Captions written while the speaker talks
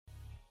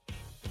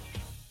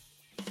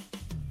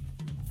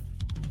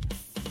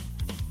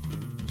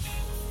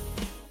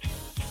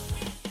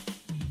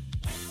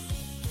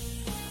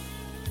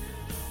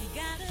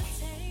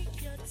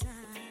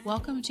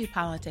Welcome to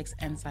Politics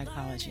and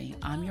Psychology.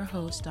 I'm your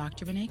host,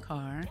 Dr. Renee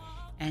Carr,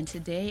 and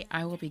today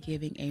I will be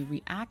giving a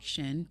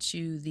reaction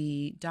to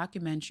the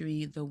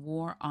documentary The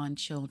War on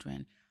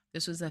Children.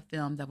 This was a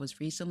film that was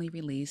recently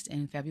released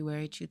in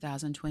February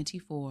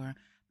 2024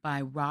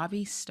 by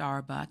Robbie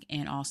Starbuck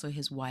and also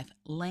his wife,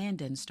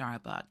 Landon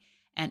Starbuck.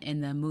 And in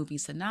the movie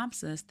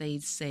synopsis, they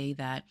say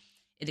that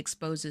it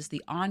exposes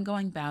the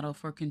ongoing battle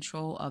for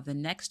control of the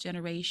next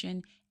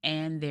generation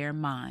and their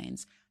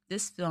minds.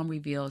 This film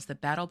reveals the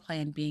battle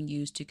plan being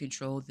used to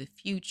control the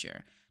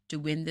future. To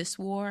win this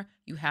war,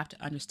 you have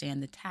to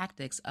understand the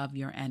tactics of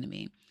your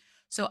enemy.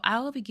 So I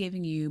will be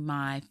giving you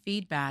my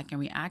feedback and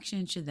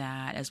reaction to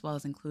that, as well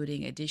as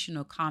including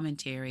additional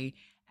commentary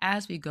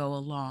as we go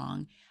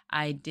along.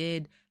 I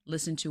did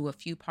listen to a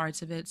few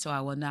parts of it, so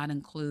I will not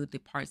include the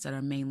parts that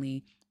are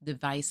mainly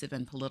divisive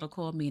and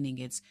political, meaning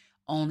it's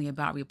only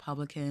about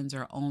Republicans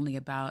or only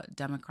about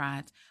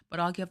Democrats, but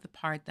I'll give the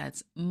part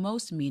that's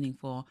most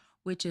meaningful,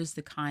 which is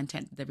the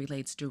content that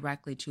relates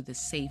directly to the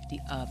safety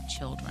of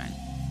children.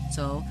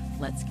 So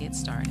let's get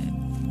started.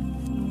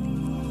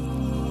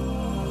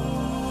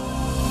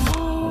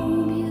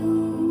 Oh,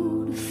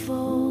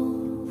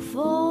 beautiful,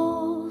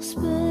 full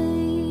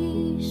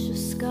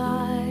spacious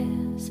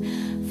skies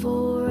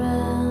for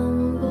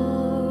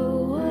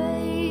amber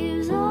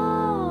waves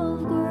of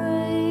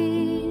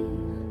grain.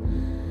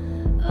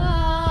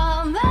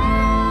 America,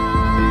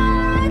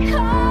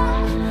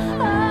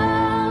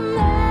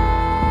 America,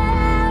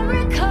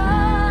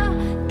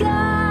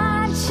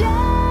 God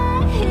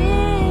shed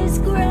His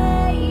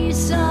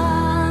grace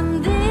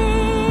on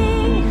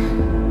thee,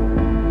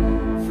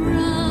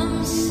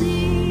 from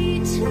sea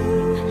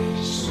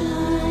to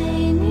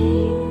shining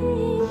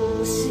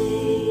sea.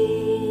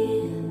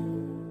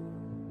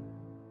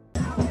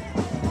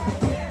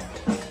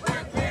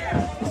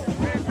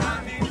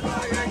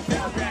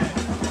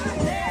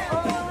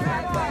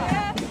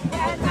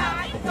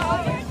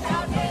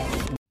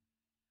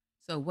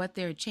 So what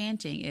they're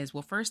chanting is,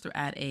 well, first they're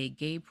at a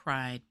gay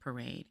pride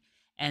parade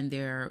and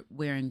they're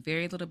wearing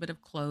very little bit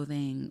of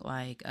clothing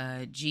like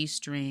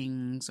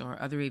G-strings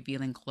or other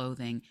revealing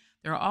clothing.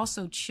 There are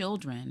also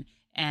children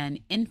and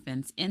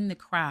infants in the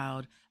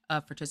crowd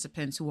of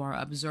participants who are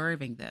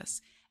observing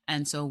this.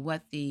 And so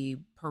what the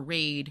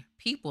parade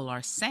people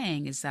are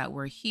saying is that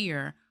we're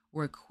here,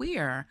 we're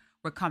queer,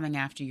 we're coming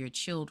after your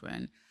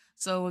children.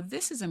 So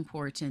this is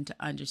important to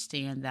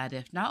understand that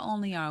if not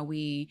only are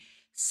we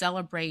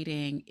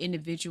celebrating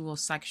individual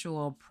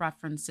sexual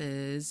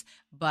preferences,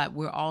 but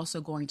we're also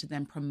going to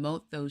then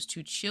promote those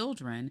to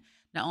children,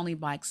 not only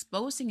by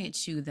exposing it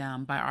to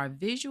them by our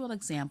visual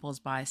examples,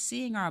 by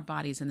seeing our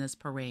bodies in this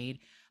parade,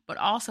 but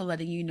also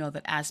letting you know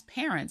that as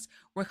parents,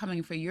 we're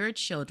coming for your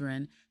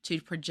children to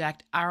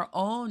project our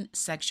own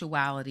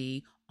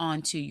sexuality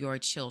onto your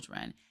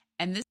children.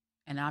 And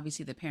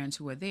obviously the parents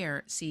who are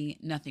there see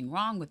nothing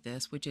wrong with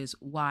this, which is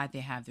why they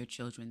have their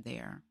children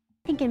there.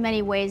 I think in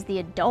many ways the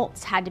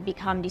adults had to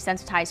become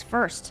desensitized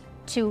first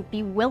to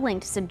be willing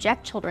to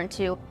subject children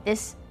to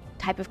this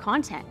type of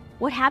content.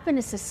 What happened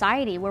to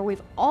society where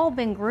we've all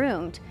been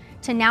groomed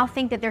to now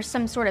think that there's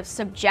some sort of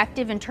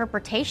subjective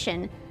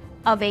interpretation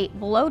of a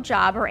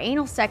blowjob or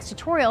anal sex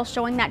tutorial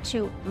showing that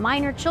to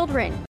minor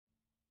children?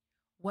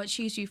 What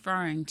she's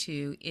referring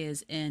to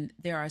is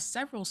there are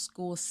several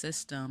school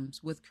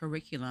systems with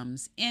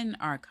curriculums in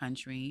our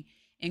country,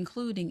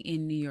 including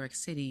in New York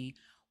City,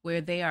 where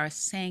they are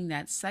saying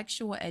that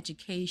sexual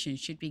education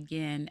should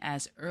begin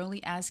as early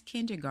as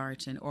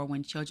kindergarten or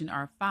when children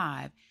are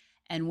 5.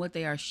 And what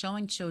they are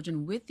showing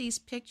children with these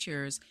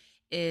pictures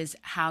is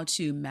how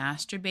to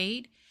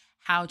masturbate,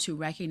 how to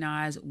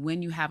recognize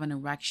when you have an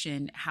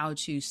erection, how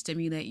to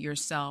stimulate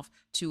yourself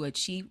to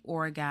achieve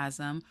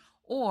orgasm,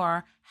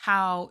 or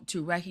how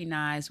to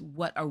recognize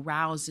what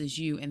arouses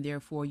you and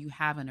therefore you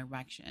have an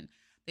erection.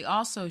 They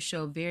also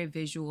show very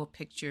visual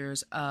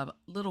pictures of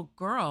little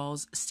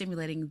girls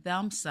stimulating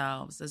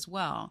themselves as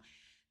well.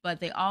 But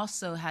they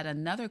also had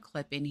another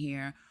clip in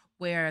here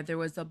where there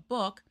was a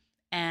book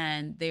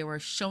and they were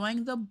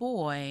showing the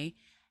boy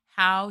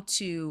how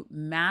to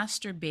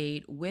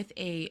masturbate with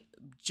a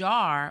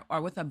jar or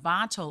with a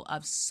bottle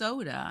of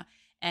soda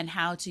and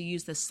how to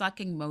use the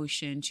sucking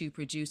motion to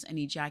produce an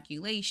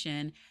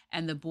ejaculation.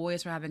 And the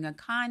boys were having a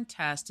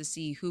contest to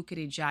see who could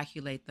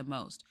ejaculate the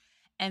most.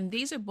 And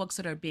these are books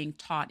that are being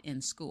taught in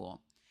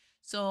school.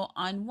 So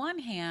on one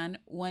hand,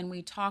 when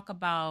we talk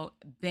about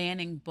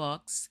banning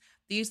books,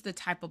 these are the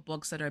type of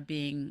books that are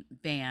being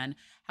banned.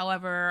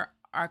 However,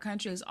 our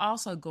country is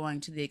also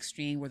going to the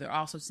extreme where they're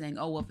also saying,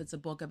 oh, well, if it's a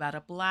book about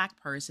a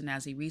Black person,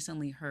 as he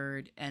recently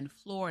heard in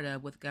Florida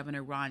with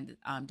Governor Ron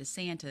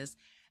DeSantis,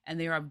 and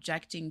they're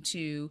objecting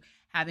to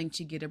having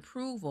to get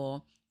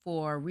approval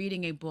for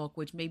reading a book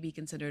which may be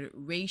considered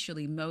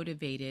racially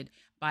motivated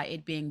by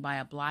it being by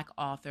a Black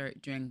author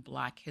during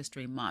Black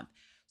History Month.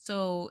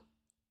 So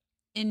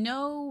in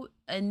no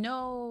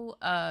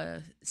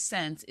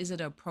sense is it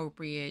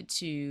appropriate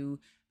to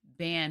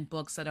ban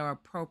books that are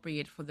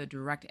appropriate for the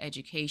direct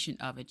education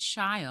of a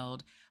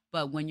child.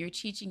 But when you're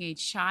teaching a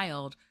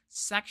child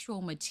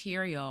sexual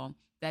material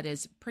that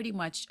is pretty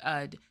much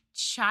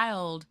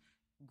child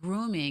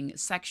grooming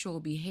sexual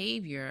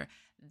behavior,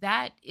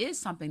 that is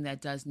something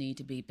that does need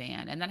to be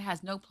banned, and that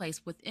has no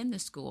place within the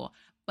school.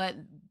 But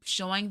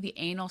showing the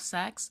anal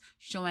sex,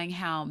 showing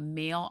how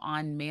male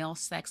on male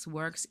sex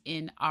works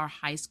in our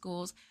high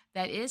schools,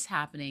 that is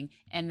happening,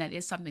 and that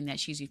is something that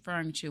she's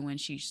referring to when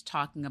she's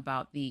talking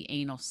about the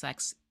anal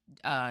sex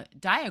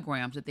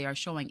diagrams that they are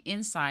showing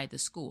inside the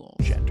school.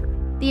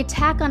 The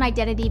attack on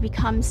identity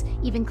becomes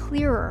even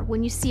clearer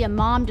when you see a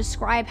mom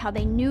describe how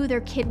they knew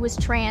their kid was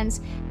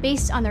trans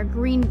based on their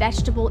green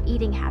vegetable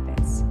eating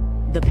habits.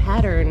 The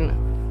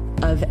pattern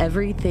of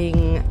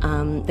everything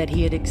that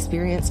he had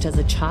experienced as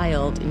a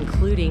child,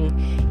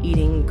 including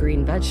eating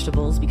green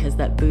vegetables because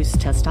that boosts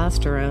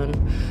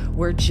testosterone,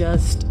 were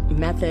just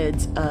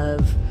methods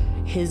of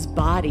his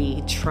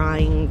body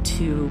trying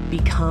to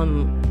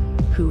become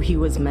who he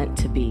was meant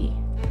to be.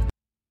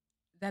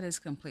 That is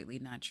completely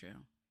not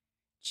true.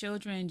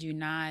 Children do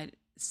not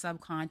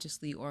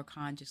subconsciously or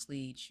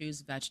consciously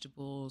choose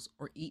vegetables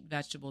or eat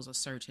vegetables a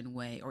certain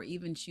way or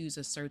even choose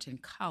a certain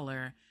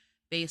color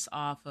based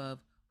off of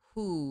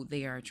who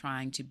they are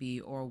trying to be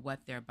or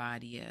what their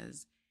body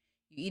is.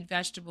 You eat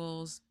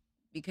vegetables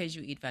because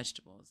you eat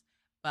vegetables.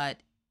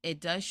 But it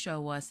does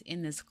show us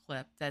in this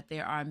clip that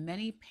there are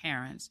many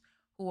parents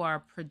who are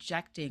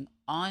projecting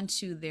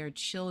onto their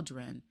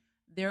children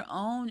their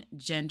own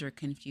gender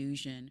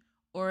confusion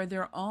or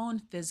their own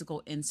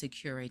physical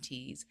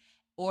insecurities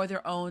or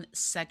their own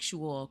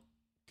sexual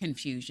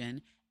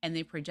confusion, and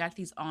they project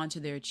these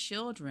onto their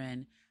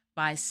children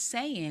by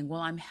saying,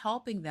 well, I'm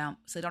helping them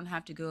so they don't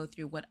have to go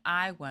through what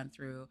I went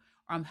through,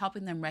 or I'm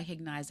helping them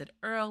recognize it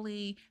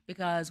early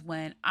because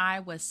when I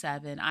was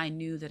 7, I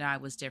knew that I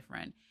was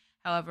different.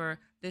 However,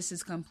 this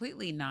is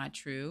completely not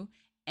true.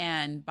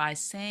 And by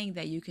saying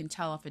that you can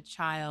tell if a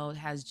child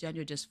has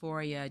gender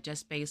dysphoria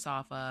just based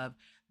off of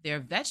their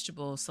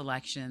vegetable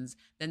selections,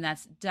 then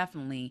that's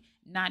definitely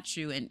not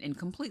true and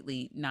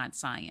completely not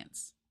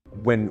science.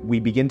 When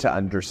we begin to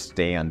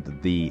understand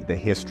the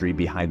history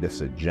behind this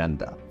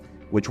agenda,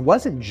 which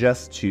wasn't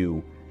just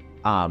to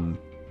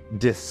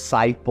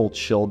disciple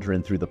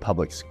children through the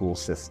public school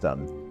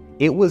system,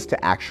 it was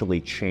to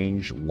actually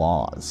change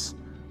laws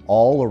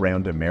all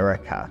around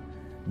America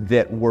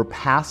that were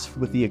passed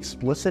with the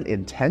explicit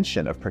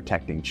intention of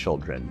protecting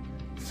children,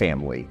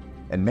 family,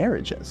 and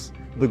marriages.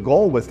 The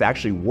goal was to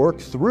actually work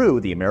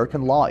through the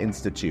American Law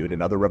Institute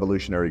and other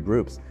revolutionary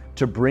groups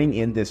to bring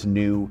in this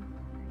new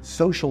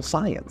social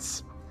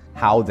science.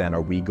 How then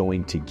are we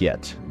going to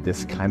get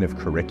this kind of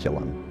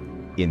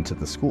curriculum into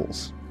the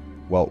schools?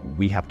 Well,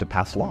 we have to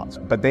pass laws,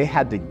 but they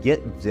had to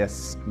get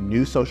this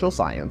new social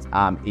science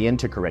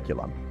into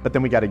curriculum. But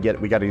then we got to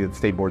get the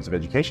state boards of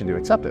education to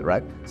accept it,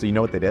 right? So you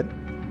know what they did?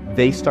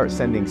 They start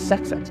sending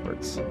sex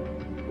experts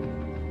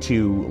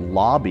to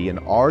lobby and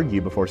argue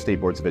before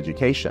state boards of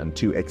education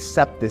to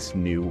accept this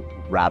new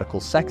radical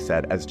sex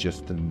ed as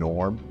just the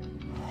norm,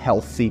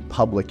 healthy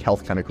public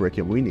health kind of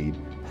curriculum we need.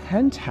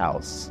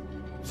 Penthouse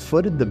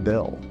footed the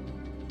bill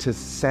to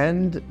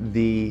send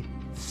the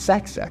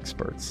sex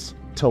experts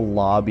to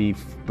lobby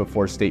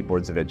before state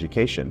boards of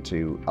education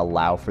to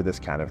allow for this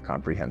kind of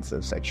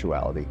comprehensive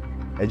sexuality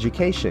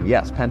education.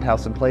 Yes,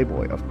 Penthouse and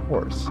Playboy, of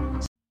course.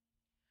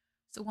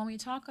 So when we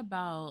talk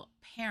about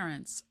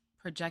parents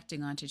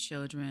projecting onto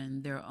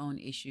children their own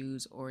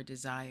issues or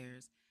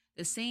desires,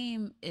 the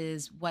same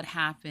is what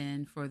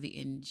happened for the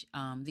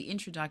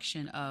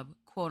introduction of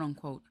quote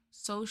unquote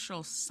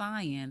social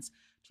science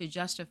to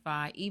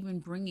justify even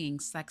bringing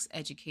sex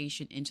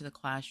education into the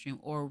classroom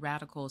or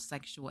radical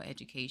sexual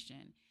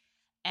education.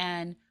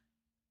 And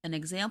an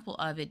example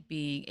of it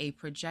being a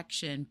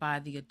projection by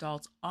the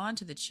adults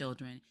onto the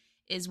children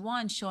is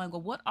one showing,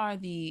 well, what are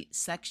the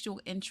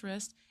sexual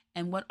interests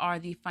and what are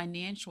the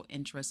financial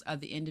interests of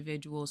the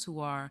individuals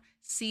who are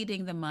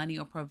seeding the money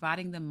or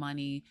providing the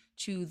money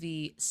to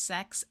the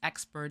sex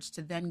experts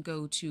to then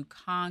go to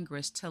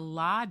Congress to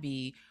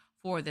lobby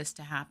for this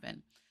to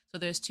happen. So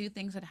there's two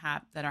things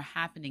that are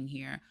happening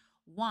here.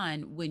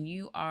 One, when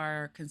you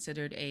are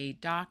considered a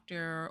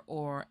doctor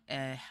or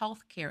a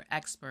healthcare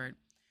expert,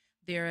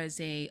 there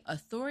is a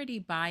authority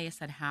bias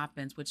that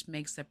happens, which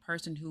makes the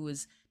person who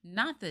is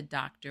not the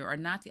doctor or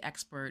not the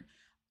expert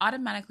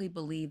automatically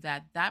believe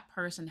that that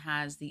person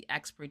has the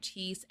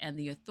expertise and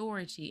the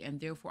authority,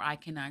 and therefore I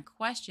cannot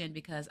question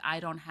because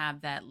I don't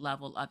have that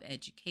level of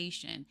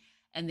education.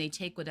 And they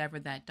take whatever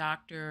that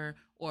doctor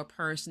or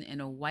person in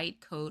a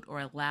white coat or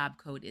a lab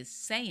coat is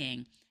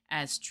saying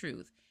as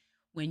truth.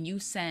 When you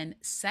send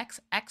sex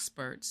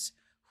experts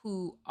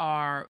who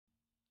are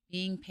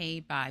being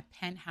paid by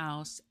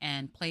Penthouse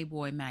and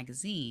Playboy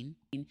magazine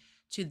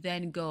to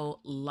then go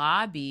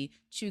lobby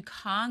to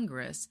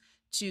Congress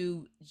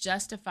to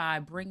justify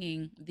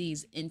bringing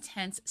these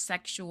intense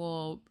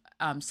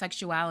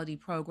sexuality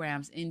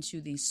programs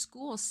into these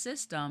school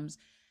systems,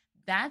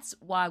 that's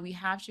why we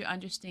have to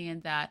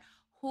understand that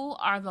who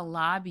are the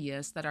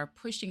lobbyists that are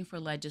pushing for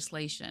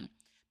legislation?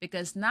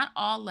 Because not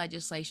all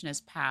legislation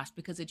is passed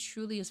because it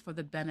truly is for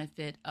the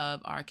benefit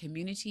of our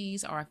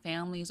communities, our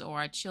families, or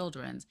our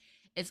children's.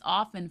 it's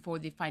often for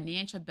the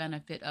financial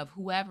benefit of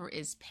whoever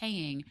is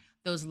paying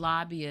those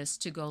lobbyists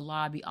to go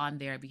lobby on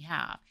their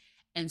behalf.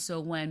 And so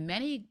when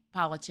many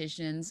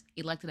politicians,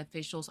 elected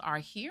officials are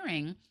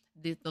hearing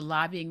the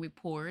lobbying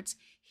reports,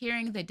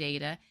 hearing the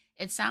data,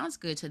 it sounds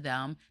good to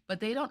them, but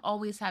they don't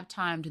always have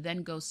time to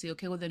then go see,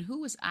 okay, well, then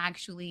who is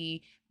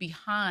actually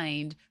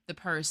behind the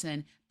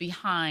person,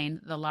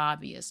 behind the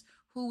lobbyist?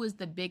 Who is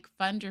the big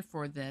funder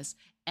for this?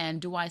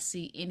 And do I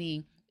see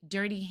any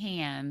dirty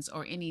hands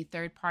or any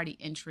third party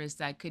interest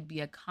that could be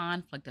a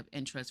conflict of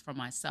interest for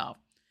myself?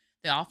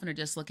 They often are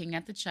just looking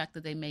at the check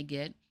that they may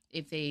get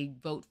if they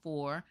vote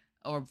for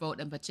or vote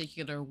in a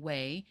particular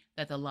way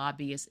that the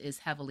lobbyist is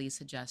heavily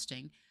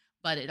suggesting.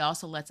 But it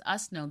also lets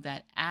us know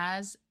that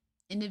as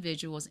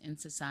individuals in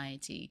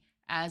society,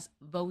 as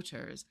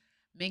voters,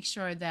 make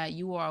sure that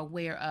you are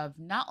aware of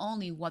not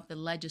only what the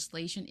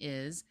legislation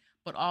is,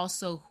 but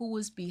also who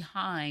is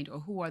behind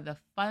or who are the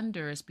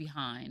funders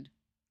behind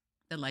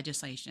the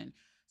legislation.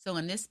 So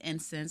in this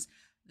instance,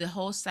 the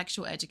whole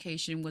sexual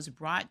education was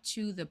brought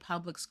to the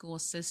public school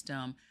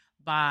system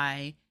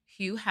by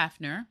Hugh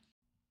Hefner,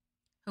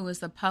 who is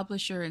the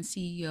publisher and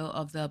CEO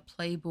of the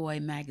Playboy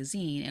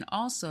magazine, and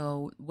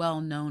also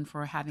well known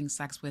for having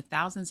sex with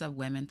thousands of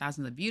women,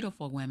 thousands of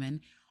beautiful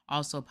women,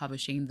 also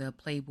publishing the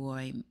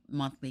Playboy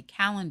monthly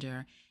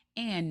calendar,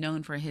 and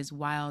known for his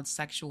wild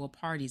sexual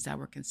parties that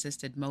were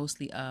consisted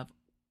mostly of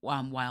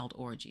wild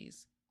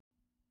orgies.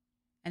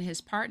 And his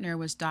partner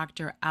was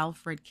Dr.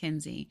 Alfred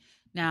Kinsey.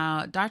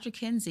 Now, Dr.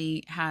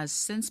 Kinsey has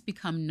since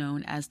become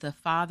known as the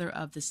father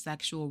of the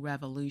sexual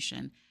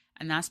revolution.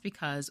 And that's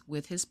because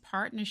with his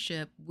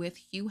partnership with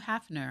Hugh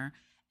Hefner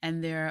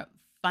and their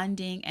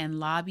funding and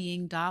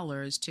lobbying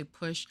dollars to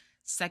push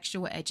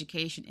sexual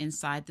education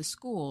inside the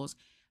schools,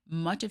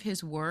 much of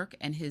his work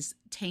and his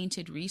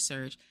tainted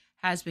research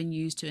has been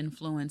used to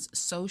influence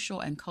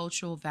social and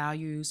cultural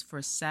values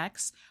for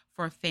sex,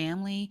 for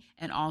family,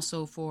 and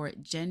also for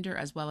gender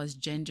as well as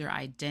gender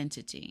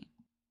identity.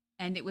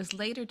 And it was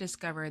later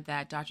discovered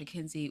that Dr.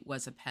 Kinsey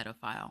was a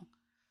pedophile.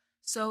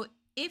 So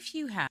if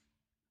you have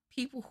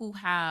people who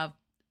have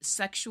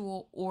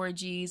sexual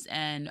orgies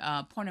and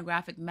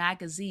pornographic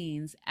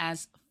magazines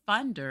as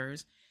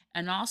funders,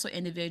 and also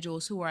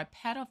individuals who are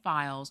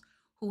pedophiles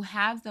who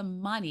have the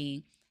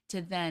money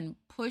to then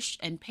push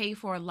and pay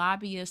for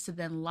lobbyists to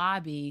then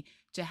lobby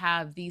to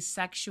have these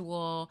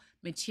sexual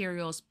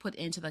materials put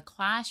into the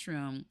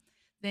classroom,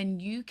 then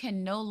you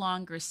can no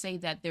longer say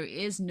that there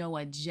is no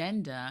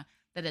agenda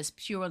that is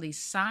purely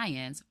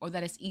science or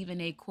that is even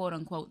a quote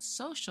unquote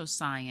social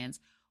science.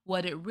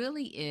 What it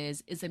really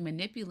is a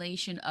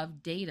manipulation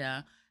of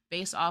data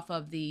based off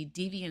of the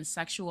deviant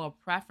sexual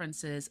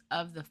preferences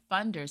of the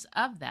funders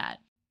of that.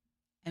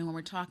 And when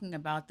we're talking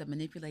about the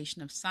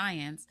manipulation of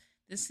science,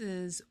 this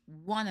is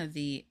one of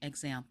the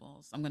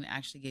examples. I'm going to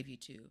actually give you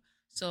two.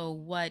 So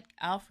what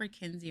Alfred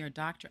Kinsey or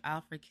Dr.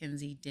 Alfred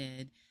Kinsey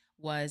did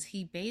was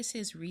he based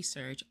his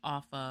research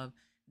off of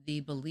the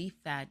belief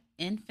that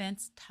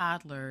infants,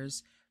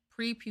 toddlers,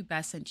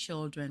 prepubescent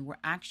children were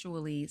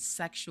actually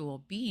sexual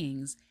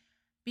beings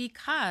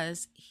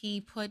because he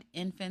put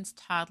infants,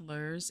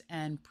 toddlers,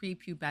 and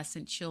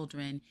prepubescent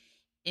children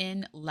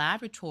in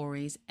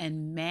laboratories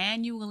and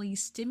manually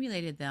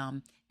stimulated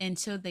them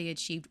until they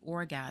achieved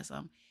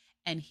orgasm.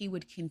 And he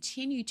would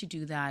continue to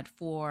do that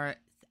for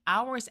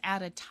hours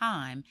at a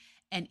time.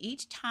 And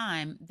each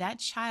time that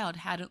child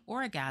had an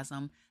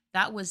orgasm,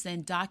 that was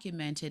then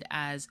documented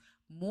as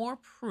more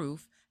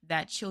proof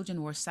that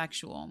children were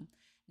sexual,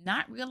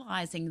 not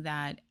realizing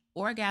that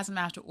orgasm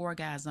after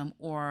orgasm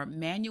or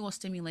manual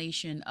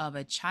stimulation of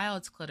a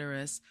child's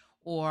clitoris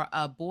or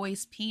a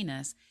boy's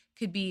penis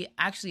could be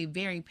actually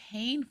very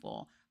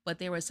painful, but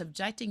they were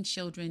subjecting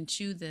children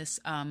to this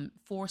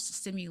forced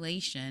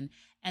stimulation.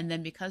 And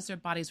then because their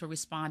bodies were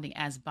responding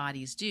as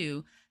bodies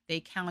do, they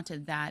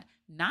counted that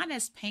not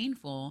as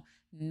painful,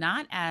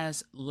 not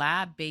as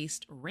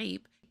lab-based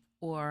rape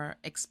or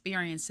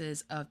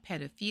experiences of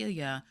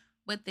pedophilia,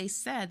 but they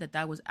said that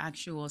that was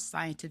actual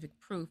scientific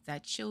proof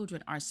that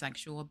children are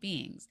sexual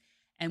beings.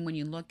 And when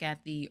you look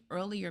at the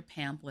earlier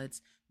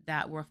pamphlets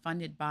that were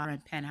funded by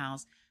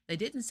Penthouse, they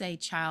didn't say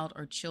child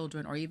or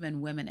children or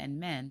even women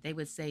and men. They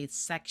would say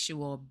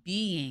sexual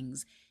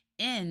beings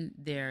in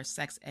their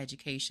sex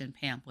education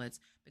pamphlets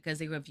because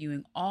they were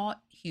viewing all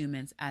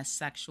humans as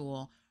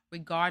sexual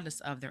regardless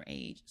of their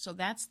age. So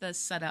that's the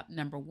setup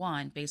number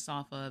one, based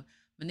off of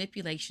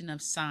manipulation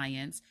of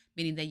science,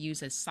 meaning they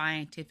use a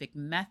scientific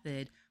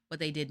method, but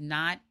they did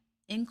not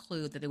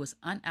include that it was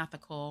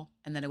unethical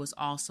and that it was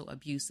also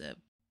abusive.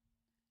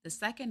 The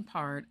second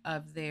part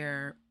of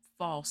their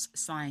false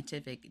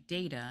scientific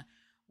data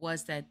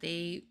was that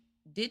they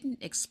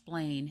didn't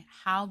explain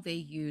how they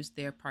used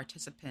their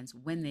participants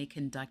when they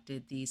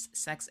conducted these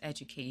sex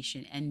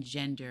education and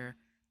gender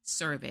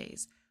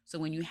surveys. So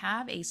when you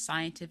have a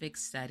scientific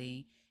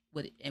study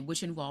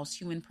which involves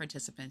human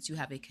participants, you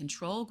have a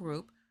control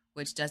group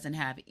which doesn't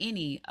have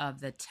any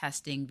of the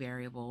testing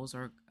variables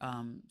or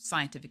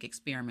scientific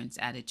experiments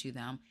added to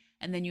them.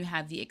 And then you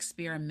have the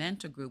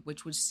experimental group,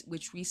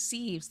 which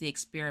receives the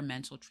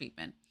experimental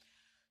treatment.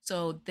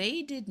 So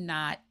they did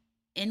not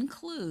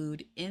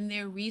include in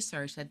their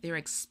research that their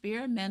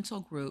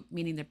experimental group,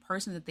 meaning the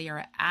person that they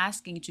are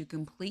asking to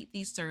complete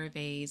these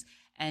surveys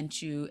and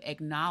to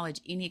acknowledge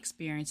any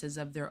experiences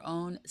of their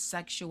own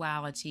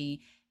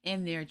sexuality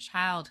in their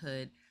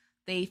childhood,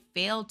 they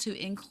failed to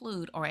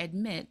include or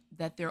admit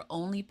that their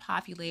only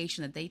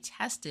population that they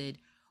tested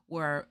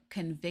were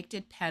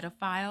convicted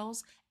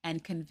pedophiles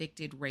and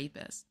convicted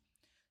rapists.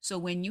 So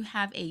when you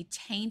have a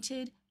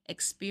tainted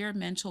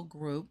experimental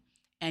group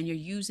and you're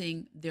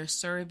using their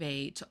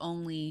survey to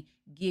only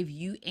give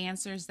you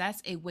answers,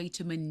 that's a way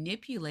to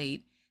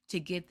manipulate to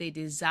get the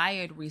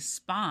desired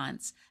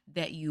response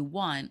that you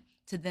want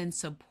to then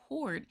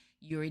support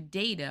your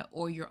data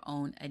or your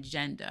own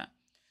agenda.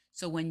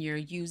 So when you're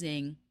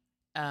using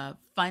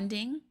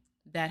funding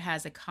that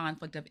has a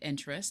conflict of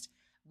interest,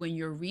 when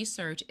your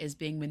research is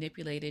being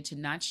manipulated to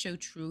not show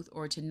truth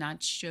or to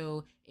not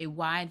show a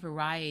wide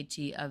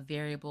variety of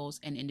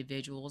variables and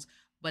individuals,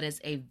 but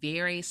as a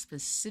very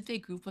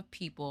specific group of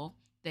people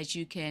that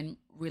you can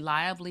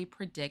reliably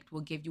predict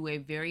will give you a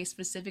very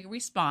specific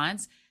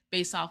response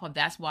based off of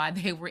that's why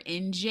they were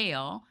in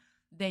jail,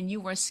 then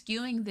you are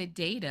skewing the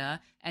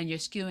data and you're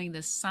skewing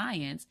the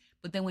science.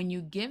 But then when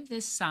you give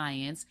this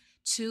science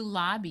to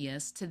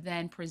lobbyists to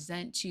then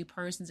present to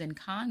persons in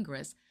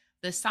Congress,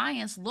 the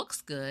science looks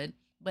good,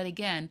 but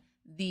again,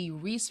 the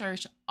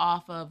research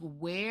off of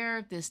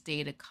where this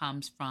data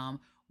comes from,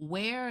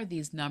 where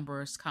these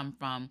numbers come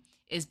from,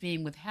 is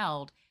being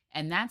withheld.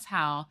 And that's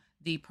how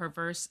the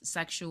perverse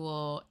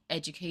sexual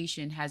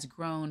education has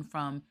grown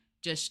from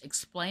just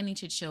explaining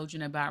to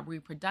children about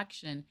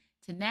reproduction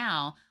to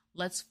now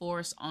let's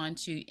force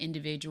onto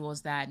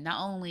individuals that not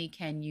only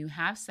can you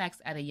have sex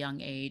at a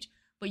young age,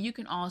 but you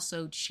can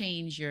also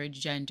change your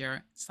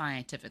gender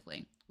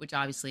scientifically, which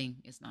obviously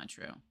is not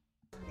true.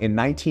 In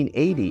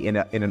 1980,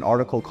 in an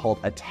article called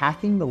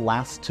Attacking the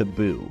Last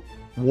Taboo,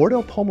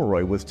 Wardell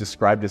Pomeroy was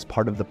described as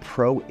part of the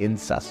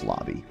pro-incest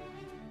lobby.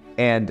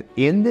 And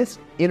in this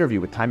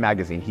interview with Time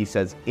Magazine, he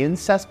says,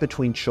 incest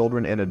between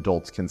children and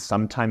adults can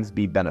sometimes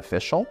be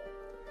beneficial,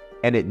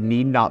 and it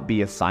need not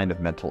be a sign of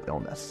mental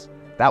illness.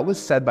 That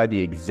was said by the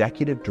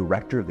executive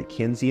director of the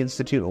Kinsey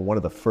Institute and one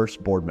of the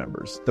first board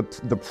members.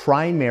 The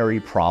primary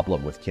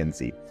problem with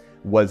Kinsey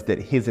was that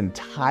his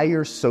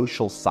entire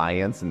social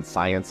science and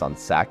science on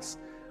sex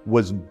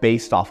was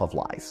based off of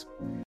lies.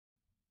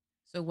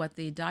 So what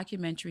the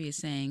documentary is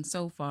saying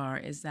so far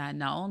is that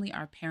not only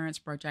are parents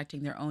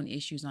projecting their own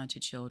issues onto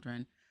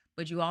children,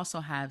 but you also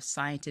have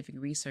scientific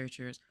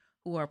researchers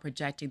who are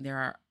projecting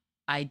their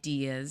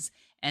ideas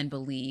and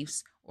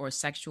beliefs or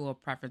sexual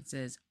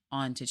preferences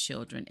onto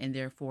children. And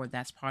therefore,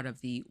 that's part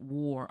of the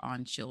war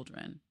on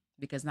children,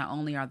 because not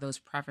only are those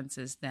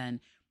preferences then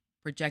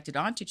projected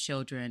onto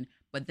children,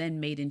 but then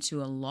made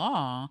into a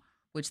law,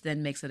 which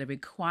then makes it a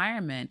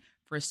requirement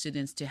for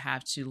students to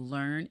have to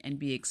learn and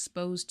be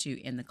exposed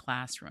to in the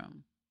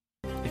classroom.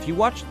 If you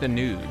watch the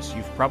news,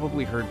 you've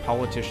probably heard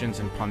politicians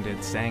and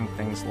pundits saying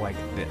things like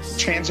this.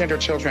 Transgender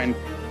children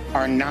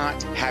are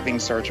not having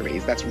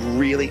surgeries. That's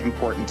really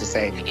important to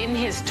say. In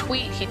his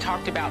tweet, he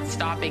talked about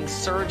stopping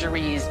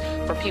surgeries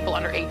for people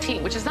under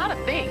 18, which is not a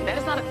thing. That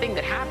is not a thing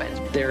that happens.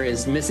 There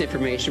is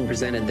misinformation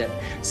presented that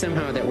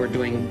somehow that we're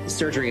doing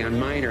surgery on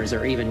minors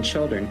or even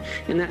children,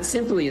 and that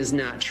simply is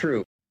not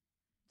true.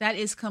 That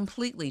is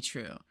completely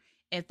true.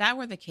 If that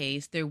were the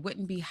case, there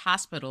wouldn't be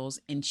hospitals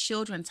in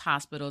children's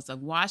hospitals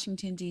of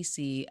Washington,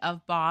 D.C.,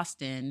 of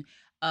Boston,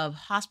 of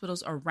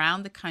hospitals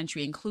around the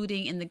country,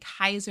 including in the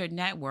Kaiser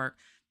network,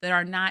 that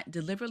are not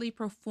deliberately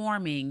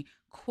performing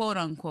quote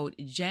unquote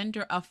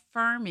gender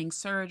affirming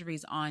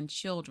surgeries on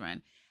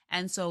children.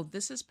 And so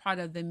this is part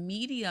of the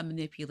media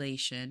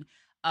manipulation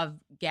of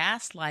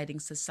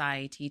gaslighting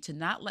society to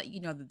not let you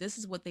know that this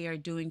is what they are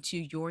doing to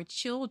your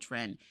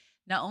children.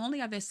 Not only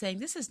are they saying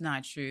this is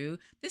not true,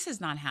 this is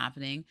not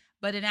happening,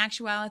 but in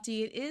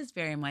actuality, it is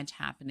very much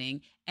happening,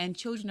 and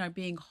children are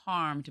being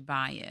harmed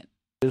by it.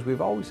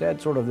 We've always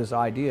had sort of this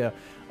idea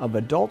of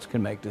adults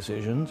can make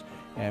decisions,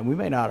 and we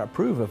may not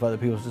approve of other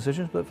people's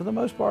decisions, but for the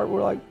most part,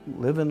 we're like,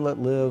 live and let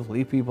live,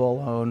 leave people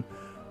alone.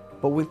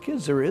 But with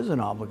kids, there is an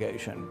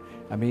obligation.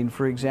 I mean,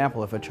 for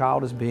example, if a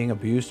child is being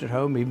abused at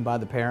home, even by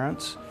the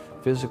parents,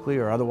 physically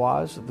or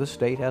otherwise, the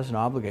state has an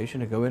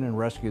obligation to go in and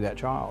rescue that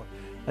child.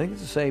 I think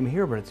it's the same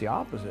here, but it's the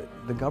opposite.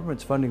 The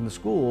government's funding the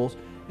schools,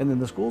 and then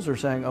the schools are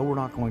saying, oh, we're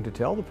not going to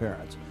tell the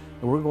parents.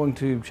 And we're going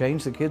to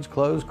change the kids'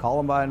 clothes, call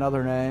them by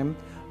another name,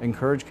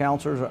 encourage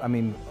counselors. I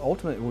mean,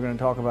 ultimately, we're going to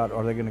talk about,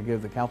 are they going to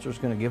give, the counselors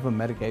going to give them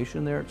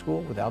medication there at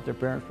school without their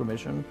parents'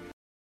 permission?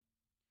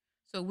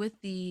 So with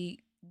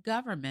the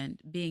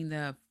government being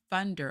the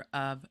funder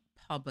of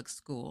public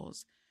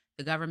schools,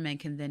 the government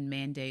can then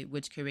mandate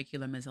which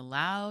curriculum is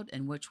allowed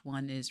and which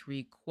one is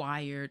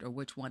required or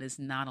which one is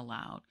not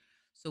allowed.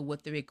 So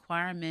with the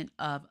requirement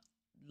of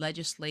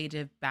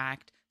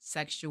legislative-backed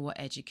sexual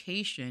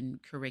education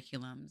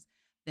curriculums,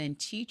 then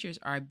teachers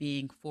are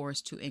being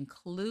forced to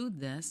include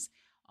this.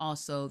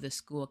 Also, the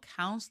school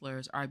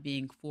counselors are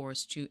being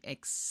forced to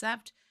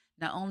accept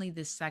not only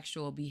the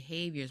sexual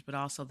behaviors, but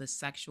also the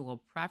sexual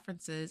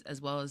preferences,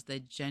 as well as the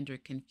gender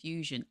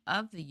confusion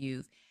of the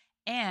youth.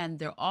 And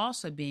they're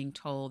also being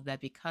told that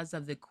because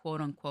of the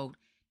quote unquote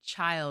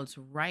child's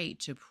right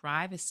to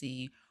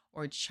privacy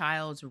or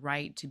child's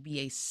right to be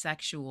a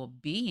sexual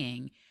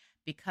being,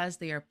 because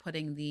they are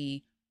putting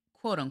the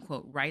quote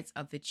unquote rights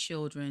of the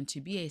children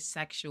to be a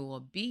sexual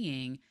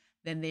being,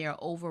 then they are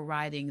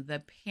overriding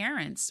the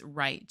parent's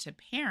right to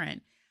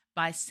parent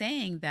by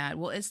saying that,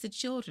 well, it's the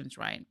children's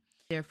right.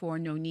 Therefore,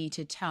 no need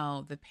to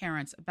tell the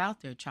parents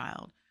about their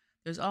child.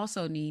 There's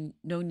also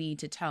no need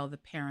to tell the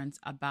parents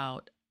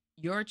about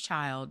your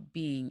child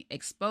being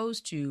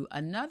exposed to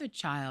another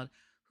child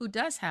who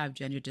does have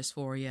gender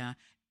dysphoria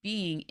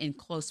being in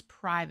close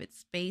private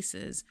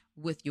spaces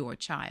with your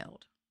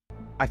child.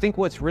 I think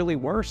what's really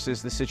worse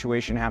is the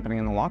situation happening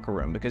in the locker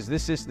room, because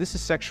this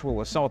is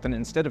sexual assault, and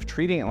instead of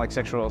treating it like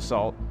sexual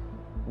assault,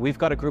 we've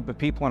got a group of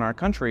people in our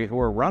country who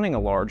are running a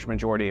large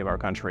majority of our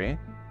country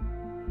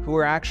who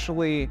are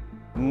actually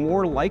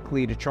more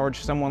likely to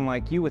charge someone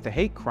like you with a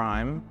hate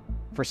crime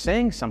for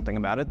saying something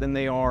about it than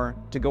they are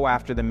to go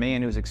after the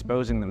man who's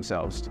exposing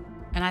themselves.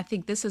 And I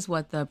think this is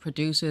what the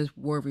producers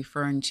were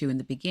referring to in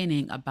the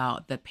beginning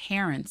about the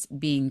parents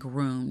being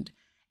groomed,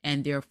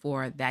 and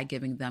therefore that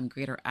giving them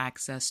greater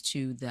access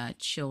to the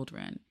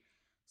children.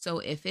 So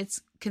if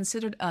it's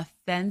considered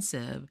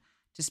offensive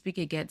to speak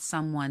against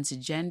someone's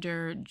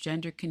gender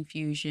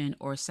confusion,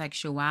 or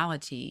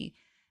sexuality,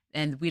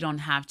 and we don't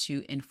have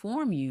to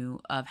inform you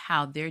of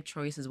how their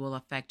choices will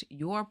affect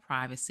your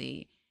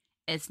privacy,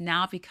 it's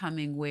now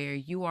becoming where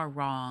you are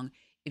wrong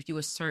if you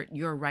assert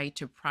your right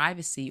to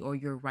privacy or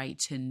your right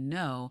to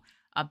know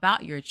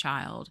about your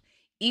child,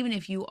 even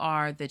if you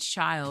are the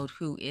child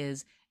who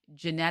is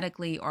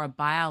genetically or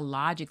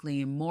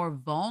biologically more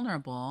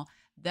vulnerable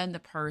than the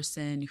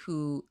person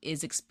who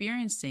is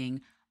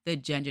experiencing the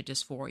gender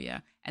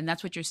dysphoria. And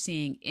that's what you're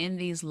seeing in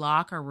these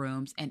locker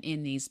rooms and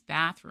in these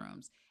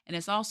bathrooms. And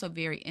it's also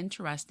very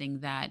interesting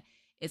that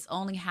it's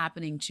only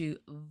happening to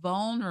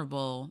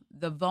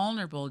the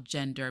vulnerable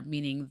gender,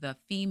 meaning the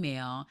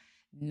female,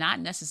 not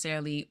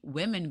necessarily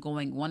women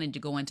wanting to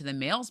go into the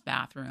male's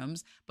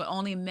bathrooms, but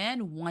only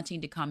men wanting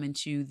to come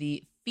into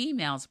the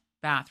female's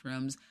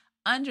bathrooms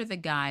under the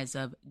guise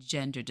of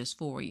gender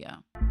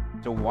dysphoria.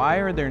 So why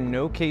are there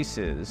no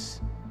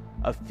cases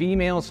of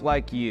females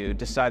like you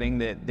deciding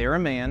that they're a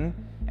man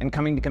and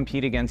coming to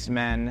compete against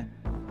men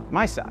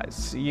my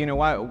size? You know,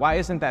 why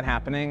isn't that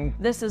happening?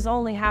 This is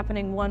only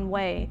happening one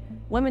way.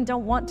 Women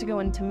don't want to go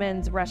into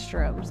men's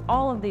restrooms.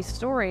 All of these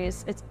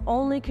stories, it's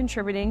only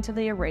contributing to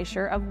the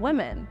erasure of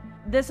women.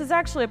 This is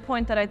actually a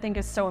point that I think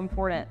is so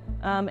important.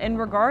 In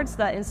regards to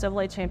that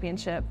NCAA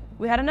championship,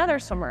 we had another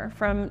swimmer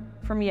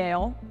from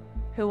Yale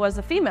who was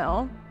a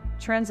female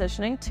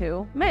transitioning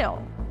to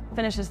male.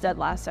 Finishes dead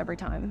last every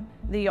time.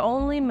 The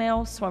only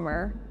male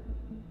swimmer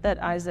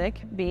that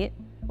Isaac beat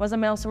was a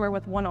male swimmer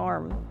with one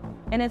arm.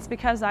 And it's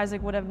because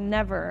Isaac would have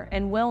never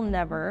and will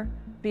never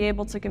be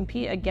able to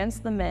compete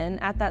against the men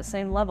at that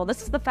same level.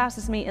 This is the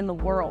fastest meet in the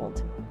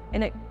world.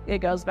 And it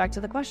goes back to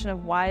the question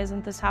of why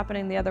isn't this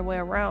happening the other way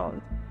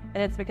around?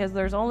 And it's because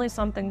there's only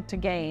something to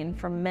gain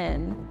from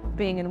men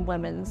being in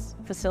women's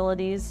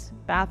facilities,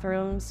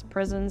 bathrooms,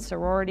 prisons,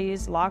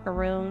 sororities, locker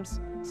rooms,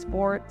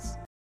 sports.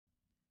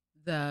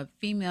 The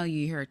female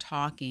you hear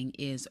talking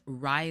is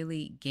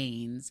Riley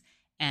Gaines,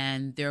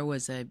 and there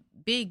was a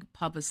big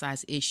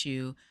publicized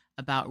issue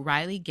about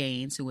Riley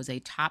Gaines, who was a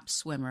top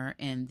swimmer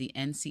in the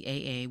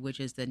NCAA, which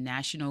is the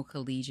National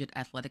Collegiate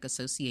Athletic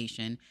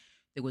Association.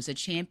 There was a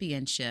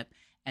championship,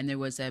 and there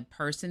was a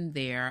person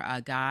there,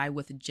 a guy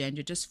with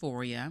gender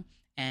dysphoria,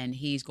 and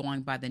he's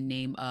going by the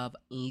name of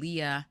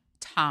Lia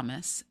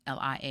Thomas,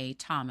 Lia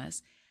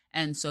Thomas.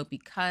 And so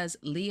because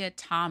Lia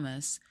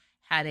Thomas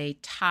had a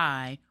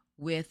tie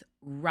with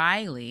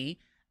Riley,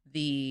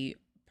 the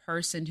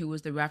person who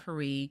was the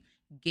referee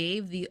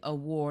gave the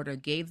award or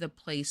gave the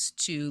place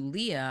to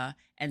Lia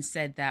and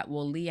said that,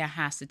 well, Lia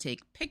has to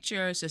take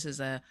pictures. This is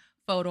a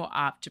photo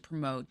op to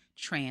promote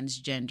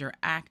transgender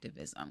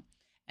activism.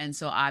 And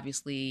so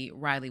obviously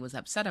Riley was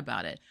upset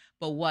about it.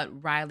 But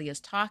what Riley is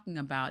talking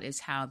about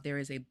is how there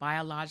is a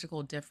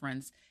biological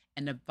difference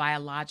and a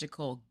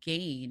biological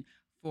gain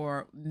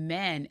for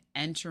men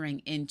entering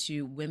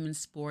into women's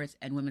sports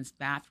and women's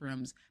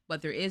bathrooms,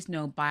 but there is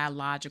no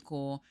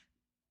biological,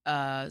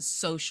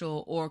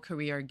 social, or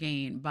career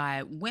gain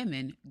by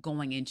women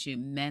going into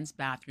men's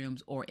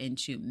bathrooms or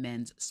into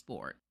men's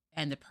sport.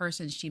 And the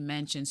person she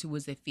mentions, who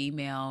was a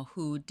female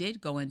who did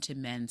go into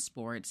men's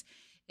sports,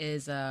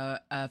 is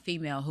a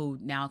female who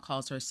now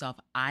calls herself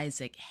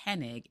Isaac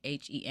Henig,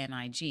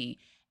 Henig.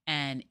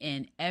 And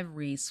in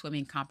every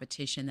swimming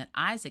competition that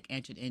Isaac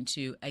entered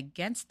into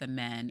against the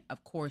men,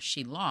 of course,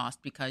 she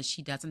lost because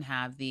she doesn't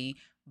have the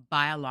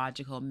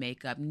biological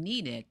makeup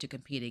needed to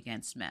compete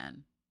against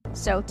men.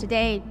 So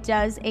today,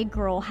 does a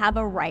girl have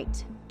a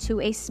right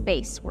to a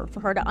space where for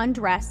her to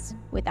undress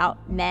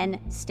without men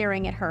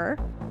staring at her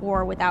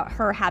or without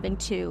her having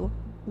to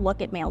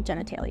look at male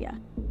genitalia?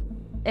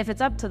 If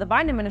it's up to the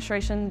Biden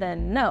administration,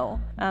 then no.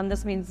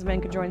 This means men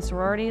could join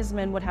sororities.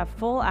 Men would have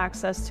full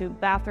access to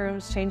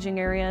bathrooms, changing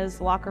areas,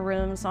 locker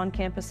rooms on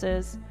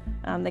campuses.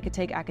 They could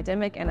take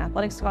academic and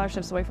athletic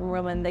scholarships away from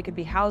women. They could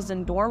be housed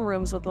in dorm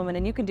rooms with women,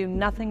 and you can do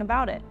nothing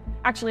about it.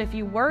 Actually, if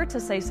you were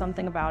to say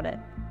something about it,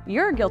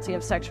 you're guilty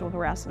of sexual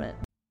harassment.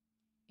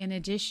 In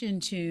addition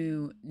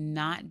to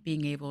not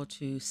being able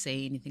to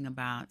say anything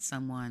about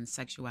someone's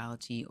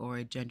sexuality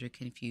or gender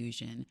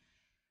confusion,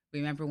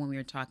 remember when we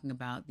were talking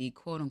about the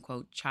quote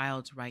unquote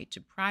child's right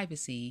to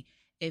privacy,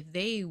 if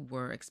they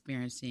were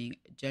experiencing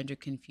gender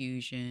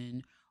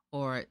confusion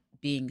or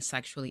being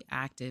sexually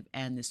active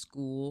and the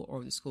school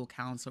or the school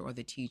counselor or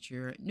the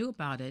teacher knew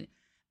about it,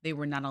 they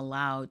were not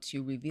allowed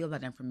to reveal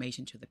that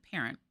information to the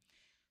parent.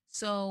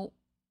 So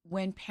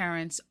when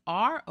parents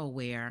are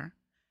aware,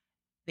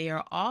 they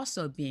are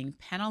also being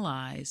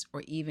penalized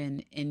or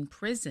even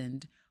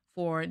imprisoned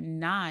for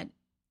not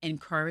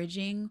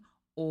encouraging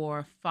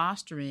or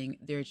fostering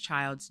their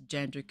child's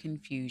gender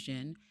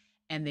confusion.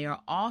 And they are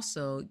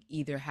also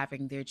either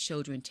having their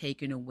children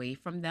taken away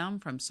from them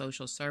from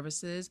social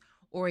services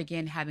or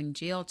again having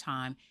jail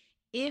time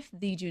if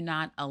they do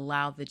not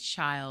allow the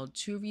child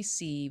to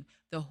receive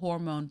the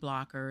hormone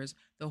blockers,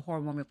 the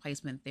hormone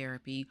replacement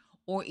therapy,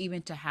 or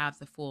even to have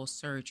the full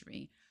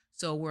surgery.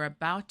 So we're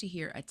about to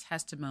hear a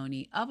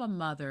testimony of a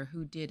mother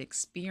who did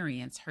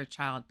experience her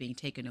child being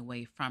taken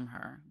away from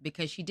her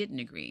because she didn't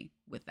agree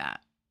with that.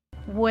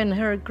 When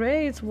her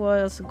grades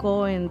was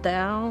going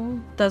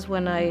down, that's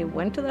when I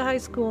went to the high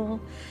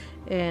school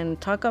and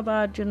talk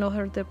about,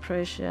 her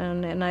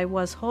depression. And I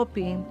was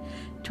hoping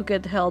to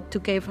get help to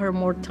give her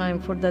more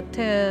time for the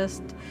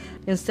test.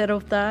 Instead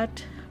of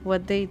that,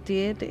 what they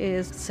did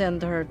is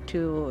send her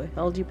to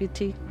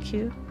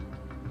LGBTQ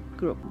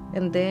group.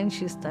 And then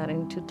she's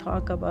starting to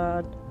talk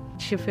about,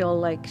 she felt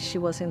like she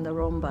was in the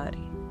wrong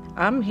body.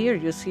 I'm here,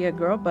 you see a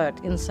girl, but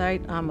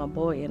inside I'm a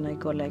boy. And I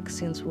go like,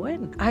 since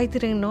when? I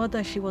didn't know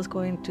that she was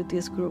going to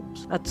these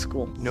groups at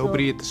school.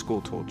 Nobody at the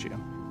school told you?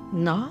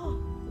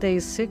 No, they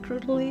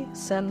secretly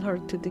sent her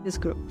to these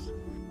groups.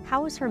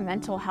 How was her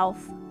mental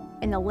health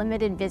in the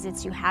limited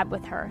visits you had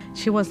with her?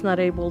 She was not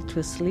able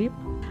to sleep.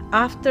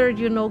 After,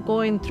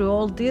 going through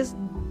all this,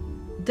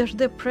 their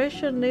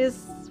depression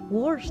is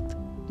worse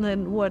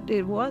than what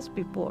it was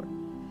before.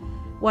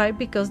 Why?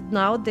 Because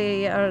now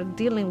they are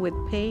dealing with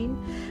pain,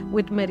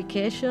 with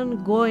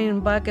medication, going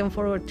back and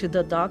forward to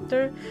the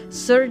doctor.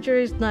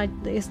 Surgery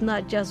is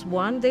not just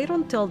one. They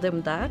don't tell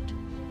them that.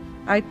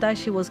 I thought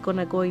she was going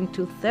to go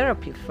into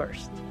therapy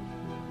first.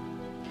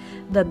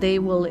 That they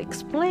will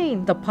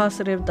explain the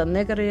positive, the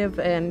negative,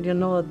 and,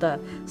 the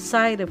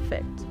side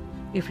effects.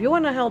 If you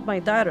want to help my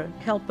daughter,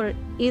 help her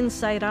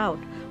inside out.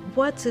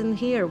 What's in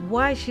here?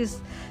 Why she's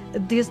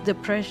this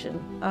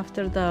depression?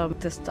 After the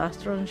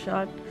testosterone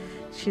shot,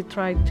 she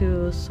tried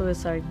to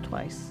suicide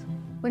twice.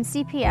 When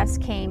CPS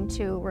came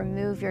to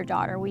remove your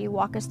daughter, will you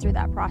walk us through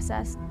that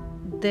process?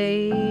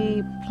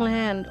 They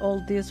planned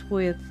all this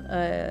with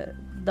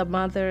the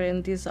mother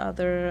and this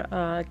other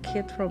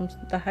kid from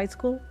the high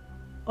school.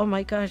 Oh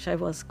my gosh, I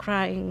was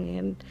crying,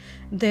 and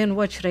then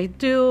what should I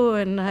do?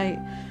 And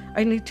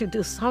I need to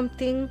do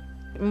something.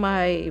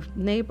 My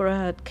neighbor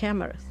had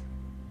cameras,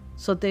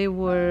 so they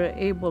were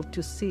able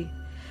to see.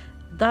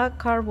 That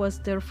car was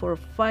there for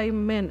 5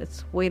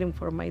 minutes waiting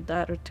for my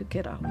daughter to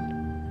get out.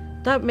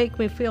 That made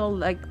me feel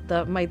like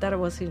my daughter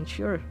was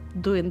insured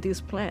doing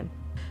this plan.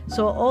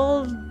 So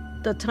all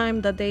the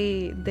time that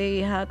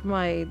they had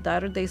my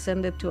daughter, they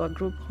sent it to a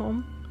group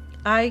home.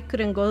 I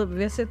couldn't go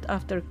visit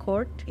after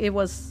court. It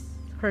was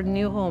her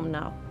new home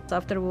now.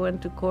 After we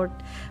went to court,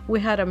 we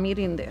had a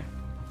meeting there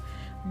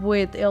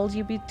with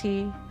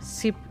LGBT,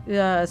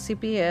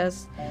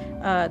 CPS,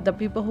 the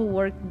people who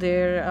work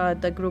there,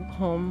 the group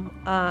home,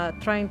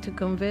 trying to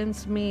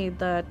convince me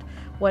that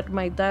what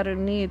my daughter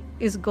needs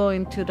is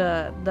going to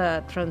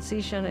the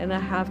transition, and I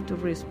have to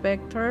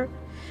respect her.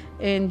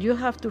 And you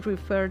have to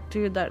refer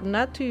to that,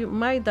 not to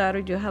my daughter,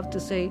 you have to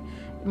say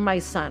my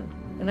son.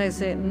 And I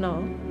said,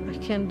 no, I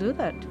can't do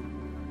that.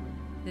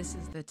 This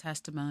is the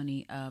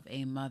testimony of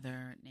a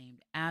mother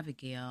named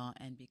Abigail,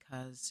 and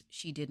because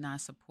she did not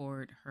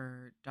support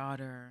her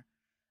daughter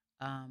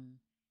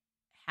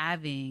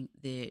having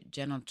the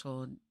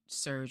genital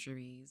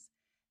surgeries,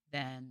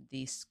 then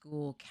the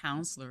school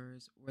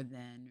counselors were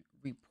then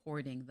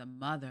reporting the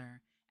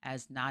mother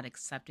as not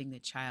accepting the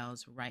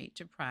child's right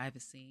to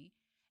privacy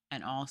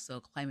and also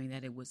claiming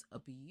that it was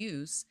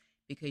abuse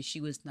because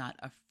she was not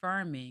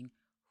affirming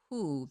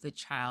who the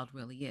child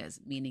really is,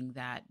 meaning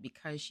that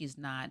because she's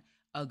not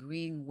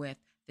agreeing with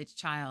the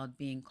child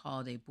being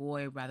called a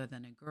boy rather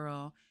than a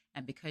girl,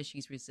 and because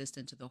she's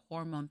resistant to the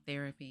hormone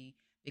therapy,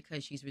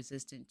 because she's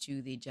resistant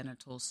to the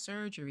genital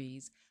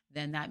surgeries,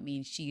 then that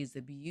means she is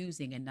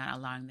abusing and not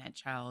allowing that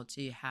child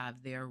to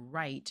have their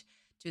right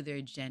to their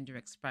gender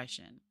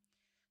expression.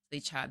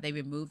 They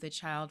removed the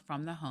child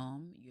from the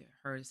home. You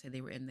heard her say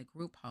they were in the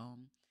group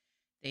home.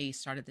 They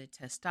started the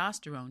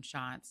testosterone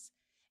shots,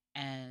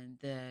 and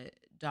the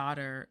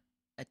daughter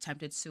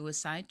attempted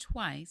suicide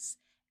twice.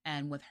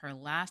 And with her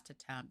last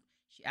attempt,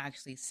 she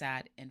actually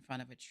sat in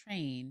front of a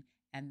train,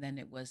 and then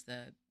it was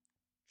the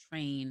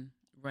train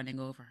running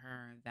over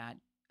her that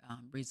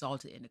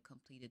resulted in a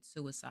completed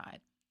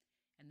suicide.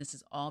 And this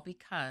is all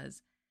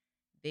because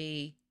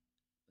the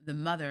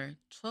mother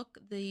took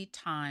the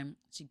time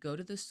to go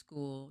to the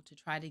school to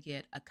try to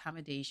get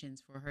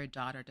accommodations for her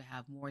daughter to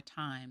have more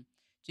time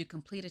to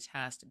complete a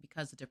test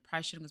because the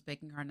depression was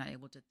making her not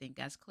able to think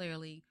as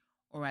clearly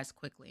or as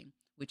quickly,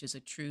 which is a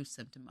true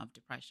symptom of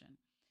depression.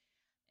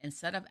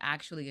 Instead of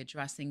actually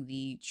addressing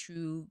the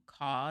true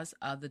cause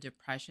of the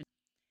depression,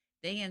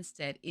 they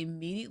instead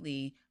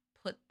immediately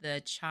put the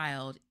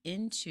child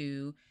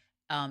into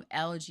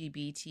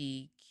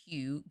LGBTQ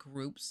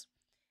groups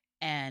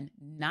and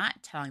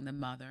not telling the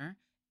mother,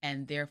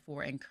 and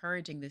therefore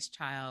encouraging this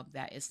child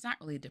that it's not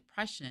really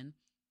depression.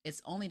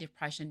 It's only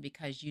depression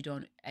because you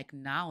don't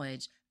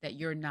acknowledge that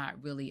you're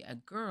not really a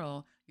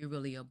girl, you're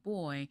really a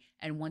boy,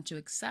 and want to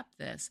accept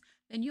this,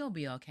 then you'll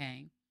be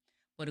okay.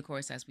 But of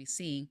course, as we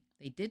see,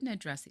 they didn't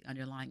address the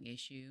underlying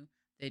issue.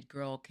 The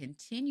girl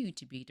continued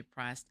to be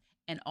depressed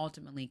and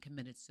ultimately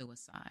committed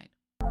suicide.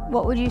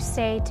 What would you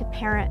say to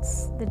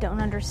parents that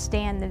don't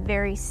understand the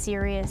very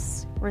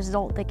serious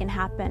result that can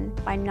happen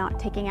by not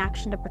taking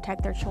action to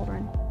protect their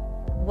children?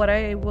 What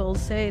I will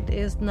say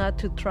is not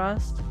to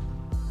trust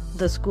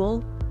the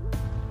school,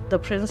 the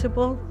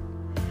principal,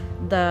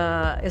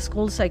 the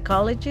school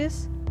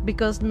psychologist,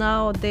 because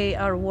now they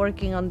are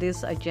working on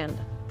this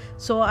agenda.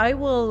 So I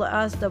will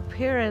ask the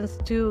parents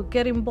to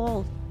get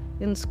involved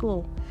in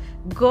school.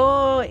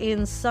 Go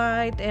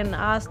inside and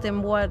ask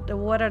them what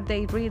are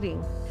they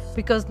reading.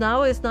 Because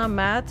now it's not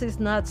math, it's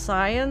not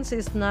science,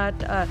 it's not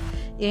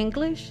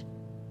English.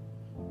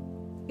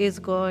 It's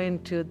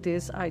going to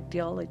this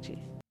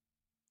ideology.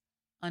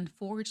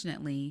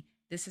 Unfortunately,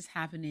 this is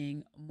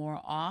happening more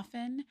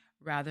often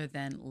rather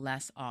than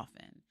less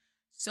often.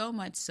 So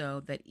much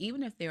so that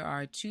even if there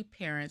are two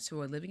parents who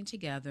are living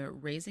together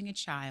raising a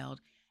child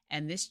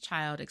and this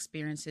child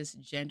experiences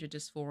gender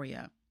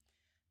dysphoria,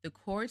 the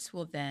courts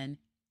will then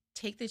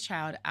take the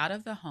child out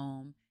of the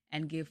home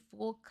and give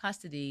full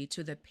custody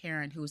to the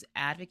parent who's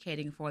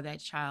advocating for that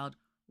child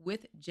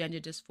with gender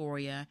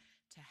dysphoria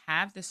to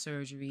have the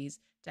surgeries,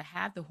 to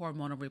have the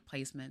hormonal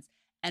replacements,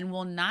 and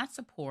will not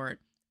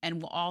support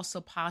and will also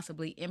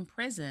possibly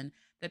imprison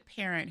the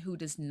parent who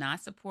does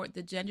not support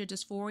the gender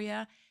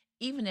dysphoria,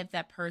 even if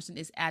that person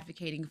is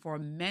advocating for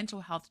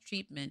mental health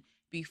treatment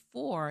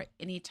before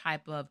any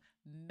type of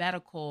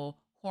medical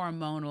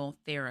hormonal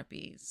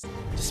therapies.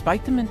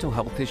 Despite the mental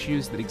health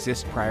issues that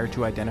exist prior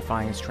to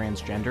identifying as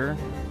transgender,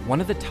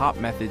 one of the top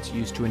methods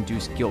used to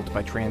induce guilt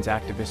by trans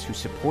activists who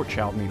support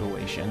child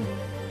mutilation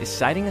is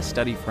citing a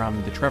study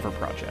from the Trevor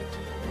Project.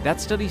 That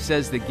study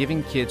says that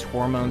giving kids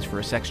hormones for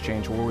a sex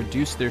change will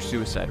reduce their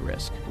suicide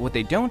risk. But what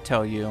they don't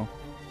tell you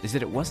is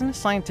that it wasn't a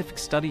scientific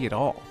study at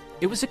all.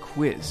 It was a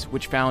quiz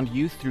which found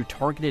youth through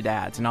targeted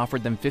ads and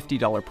offered them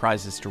 $50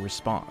 prizes to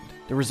respond.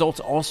 The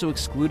results also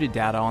excluded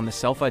data on the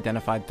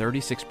self-identified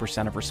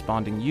 36% of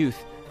responding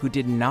youth who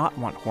did not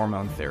want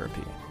hormone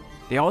therapy.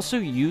 They also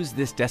used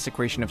this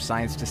desecration of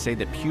science to say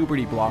that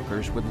puberty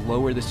blockers would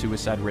lower the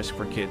suicide risk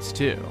for kids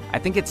too. I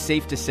think it's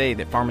safe to say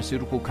that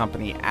pharmaceutical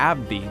company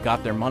AbbVie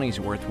got their money's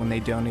worth when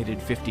they donated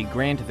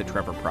 $50,000 to the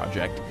Trevor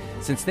Project,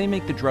 since they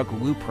make the drug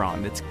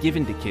Lupron that's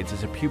given to kids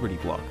as a puberty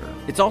blocker.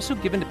 It's also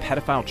given to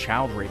pedophile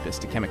child rapists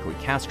to chemically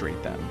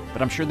castrate them,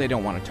 but I'm sure they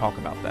don't want to talk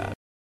about that.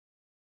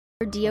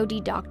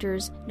 DoD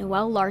doctors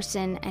Noel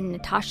Larson and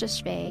Natasha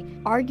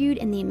Shvay argued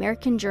in the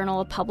American Journal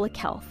of Public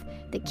Health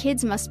that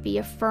kids must be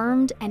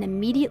affirmed and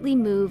immediately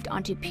moved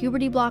onto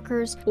puberty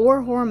blockers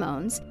or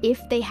hormones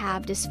if they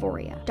have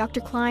dysphoria. Dr.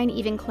 Klein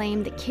even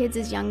claimed that kids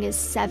as young as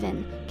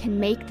 7 can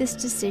make this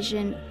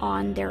decision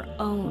on their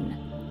own.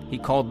 He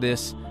called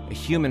this a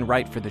human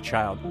right for the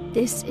child.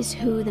 This is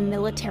who the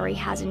military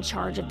has in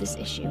charge of this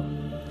issue.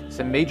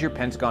 Some major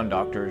Pentagon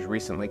doctors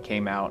recently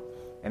came out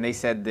and they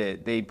said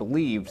that they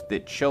believed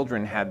that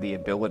children had the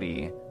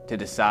ability to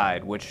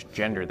decide which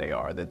gender they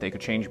are, that they could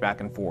change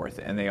back and forth,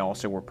 and they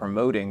also were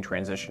promoting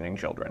transitioning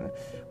children.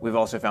 We've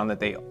also found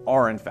that they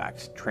are, in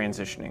fact,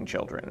 transitioning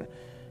children.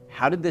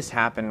 How did this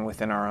happen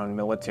within our own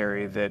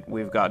military that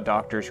we've got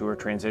doctors who are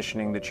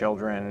transitioning the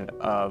children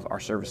of our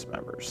service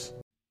members?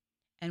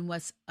 And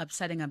what's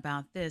upsetting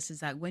about this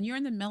is that when you're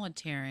in the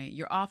military,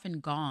 you're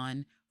often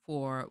gone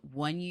for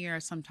 1 year,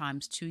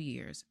 sometimes 2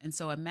 years. And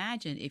so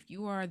imagine if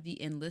you are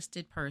the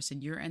enlisted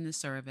person, you're in the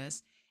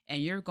service,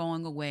 and you're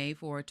going away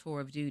for a tour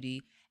of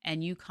duty,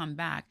 and you come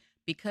back.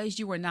 Because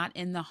you were not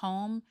in the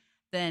home,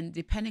 then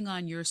depending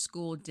on your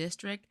school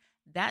district,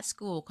 that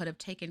school could have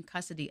taken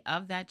custody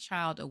of that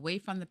child away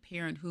from the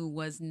parent who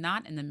was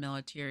not in the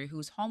military,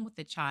 who's home with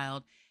the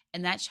child,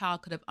 and that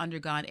child could have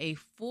undergone a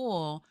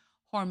full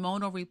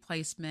hormonal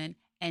replacement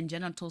and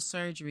genital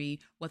surgery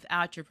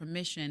without your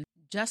permission,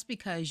 just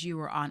because you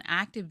were on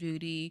active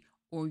duty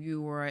or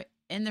you were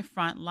in the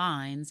front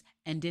lines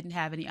and didn't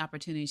have any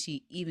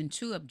opportunity even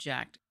to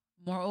object.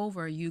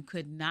 Moreover, you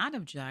could not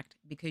object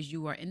because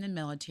you are in the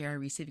military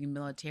receiving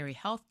military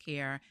health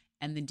care,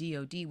 and the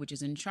DoD, which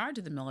is in charge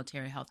of the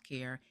military health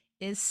care,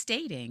 is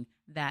stating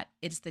that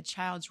it's the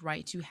child's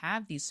right to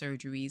have these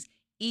surgeries,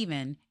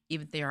 even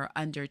if they are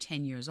under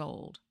 10 years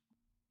old.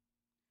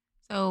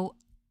 So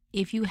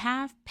if you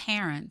have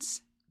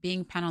parents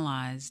being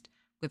penalized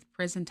with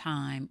prison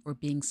time or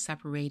being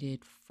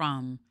separated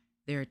from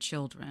their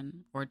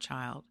children or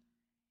child,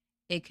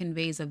 it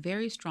conveys a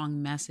very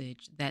strong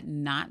message that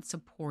not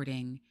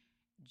supporting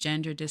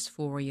gender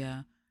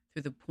dysphoria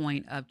through the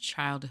point of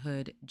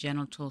childhood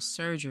genital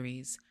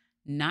surgeries,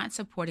 not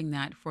supporting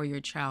that for your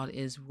child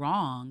is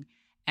wrong,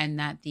 and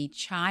that the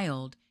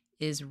child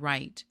is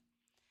right,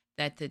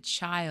 that the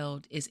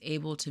child is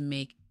able to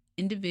make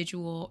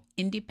individual,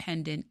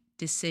 independent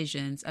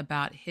decisions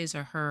about his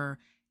or her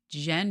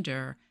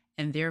gender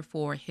and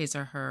therefore his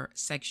or her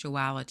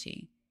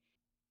sexuality.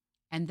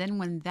 And then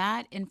when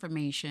that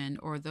information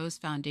or those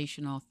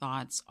foundational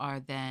thoughts are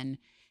then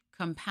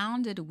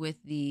compounded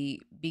with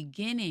the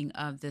beginning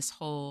of this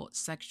whole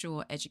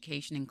sexual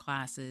education in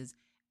classes,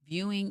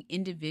 viewing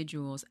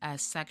individuals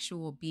as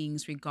sexual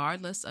beings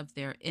regardless of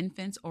their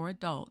infants or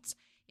adults,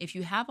 if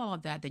you have all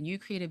of that, then you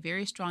create a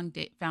very strong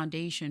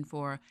foundation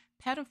for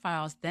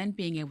pedophiles then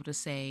being able to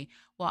say,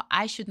 well,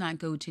 I should not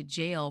go to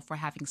jail for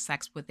having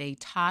sex with a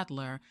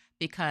toddler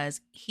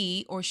because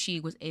he or she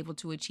was able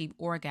to achieve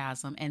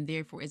orgasm and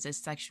therefore is a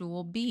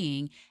sexual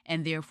being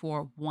and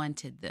therefore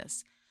wanted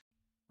this.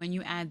 When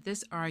you add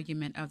this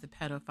argument of the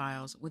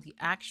pedophiles with the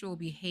actual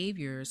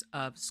behaviors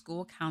of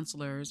school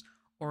counselors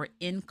or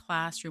in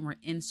classroom or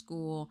in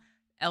school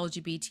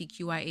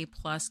LGBTQIA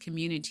plus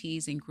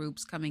communities and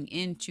groups coming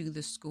into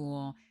the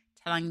school,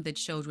 telling the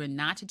children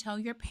not to tell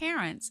your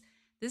parents,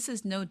 this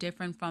is no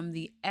different from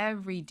the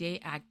everyday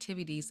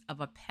activities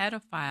of a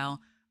pedophile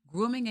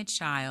grooming a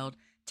child,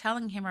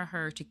 telling him or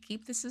her to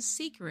keep this a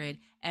secret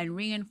and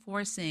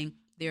reinforcing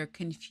their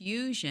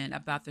confusion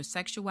about their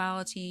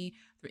sexuality,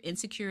 their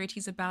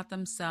insecurities about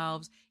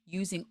themselves,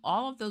 using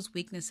all of those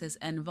weaknesses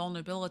and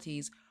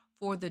vulnerabilities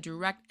for the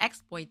direct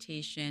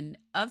exploitation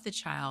of the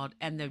child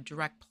and the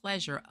direct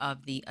pleasure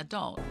of the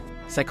adult.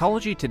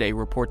 Psychology Today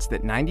reports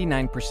that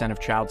 99% of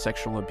child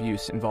sexual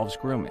abuse involves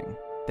grooming.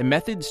 The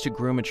methods to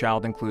groom a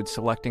child include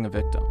selecting a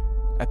victim.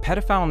 A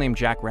pedophile named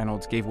Jack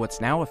Reynolds gave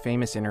what's now a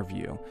famous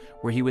interview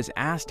where he was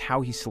asked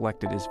how he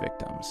selected his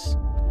victims.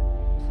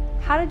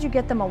 How did you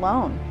get them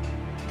alone?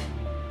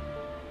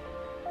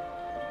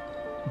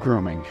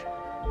 Grooming.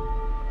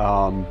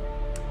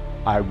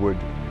 I would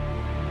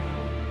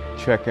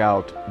check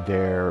out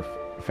their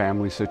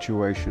family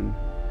situation.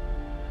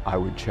 I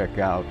would check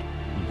out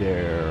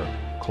their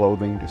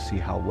clothing to see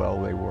how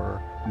well they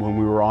were. When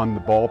we were on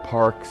the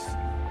ballparks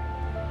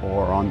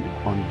or on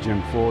the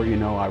gym floor,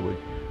 I would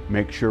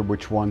make sure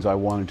which ones I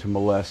wanted to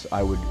molest.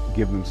 I would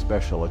give them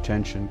special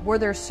attention. Were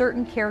there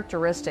certain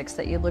characteristics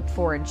that you looked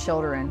for in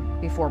children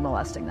before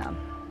molesting them?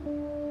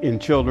 In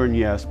children,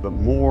 yes, but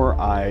more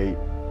I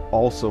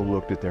also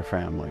looked at their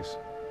families.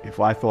 If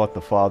I thought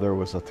the father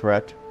was a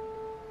threat,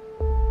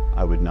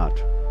 I would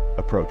not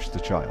approach the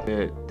child.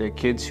 The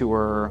kids who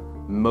are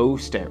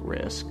most at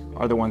risk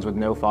are the ones with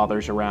no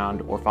fathers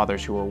around or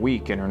fathers who are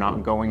weak and are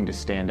not going to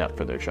stand up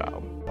for their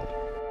child.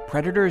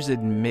 Predators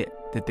admit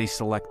that they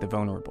select the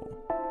vulnerable.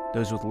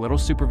 Those with little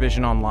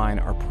supervision online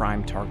are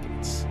prime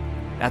targets.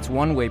 That's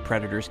one way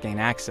predators gain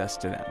access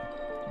to them.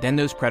 Then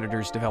those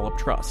predators develop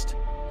trust.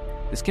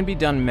 This can be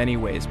done many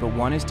ways, but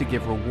one is to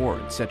give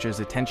rewards, such as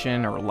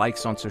attention or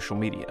likes on social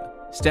media.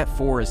 Step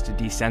 4 is to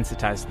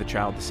desensitize the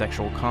child to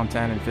sexual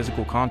content and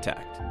physical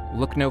contact.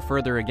 Look no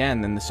further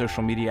again than the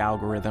social media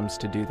algorithms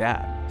to do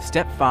that.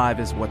 Step 5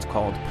 is what's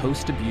called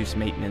post-abuse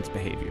maintenance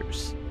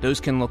behaviors. Those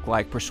can look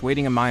like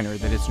persuading a minor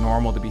that it's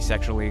normal to be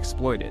sexually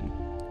exploited.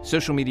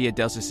 Social media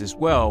does this as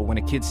well when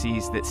a kid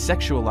sees that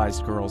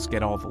sexualized girls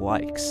get all the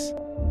likes.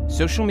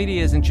 Social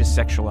media isn't just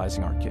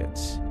sexualizing our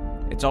kids.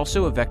 It's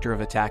also a vector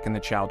of attack in the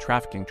child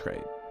trafficking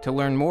trade. To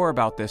learn more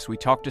about this, we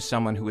talked to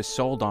someone who was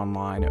sold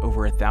online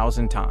over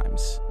 1,000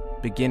 times,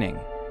 beginning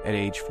at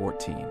age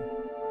 14.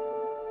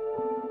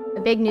 A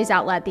big news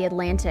outlet, The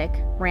Atlantic,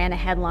 ran a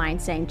headline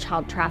saying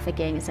child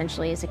trafficking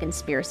essentially is a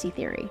conspiracy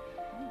theory.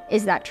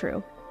 Is that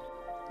true?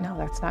 No,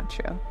 that's not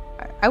true.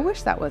 I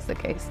wish that was the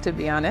case, to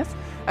be honest.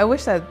 I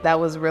wish that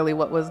was really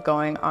what was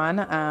going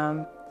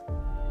on.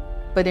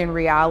 But in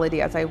reality,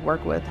 as I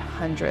work with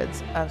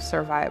hundreds of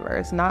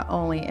survivors, not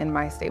only in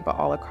my state, but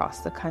all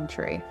across the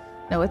country,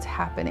 no, it's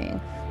happening.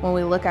 When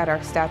we look at our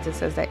stats, it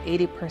says that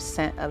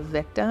 80% of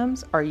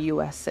victims are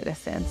US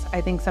citizens.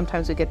 I think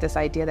sometimes we get this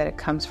idea that it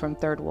comes from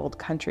third world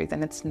countries,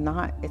 and it's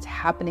not. It's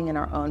happening in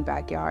our own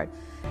backyard.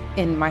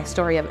 In my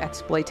story of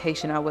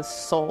exploitation, I was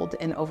sold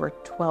in over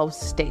 12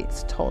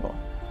 states total.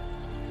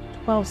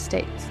 12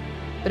 states.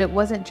 But it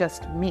wasn't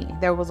just me.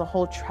 There was a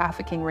whole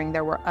trafficking ring.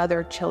 There were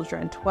other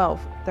children, 12,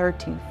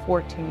 13,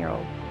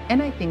 14-year-old.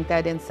 And I think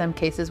that in some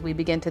cases we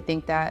begin to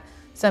think that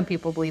some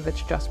people believe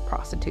it's just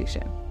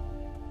prostitution.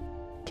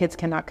 Kids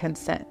cannot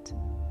consent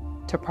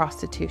to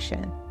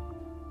prostitution.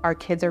 Our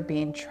kids are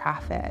being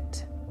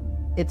trafficked.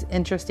 It's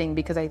interesting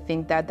because I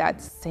think that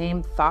that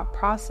same thought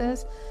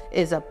process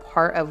is a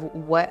part of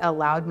what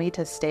allowed me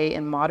to stay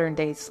in modern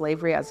day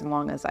slavery as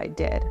long as I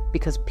did,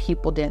 because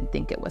people didn't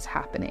think it was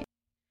happening.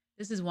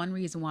 This is one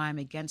reason why I'm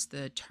against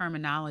the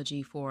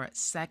terminology for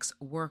sex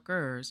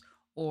workers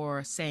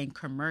or saying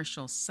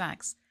commercial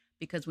sex,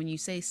 because when you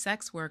say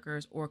sex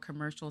workers or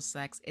commercial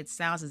sex, it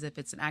sounds as if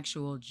it's an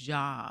actual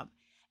job,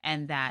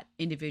 and that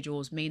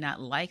individuals may not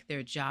like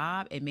their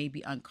job. It may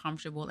be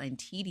uncomfortable and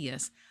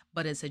tedious,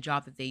 but it's a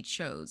job that they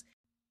chose.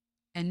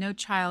 And no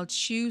child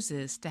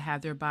chooses to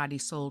have their body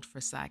sold for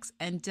sex,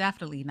 and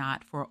definitely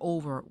not for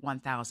over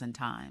 1,000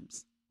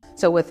 times.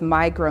 So with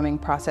my grooming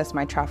process,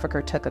 my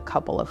trafficker took a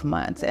couple of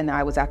months, and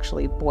I was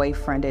actually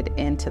boyfriended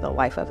into the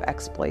life of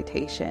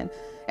exploitation.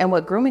 And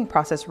what grooming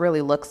process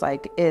really looks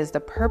like is the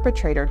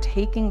perpetrator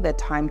taking the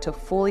time to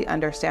fully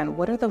understand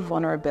what are the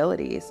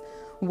vulnerabilities.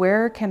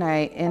 Where can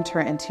I enter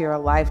into your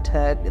life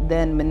to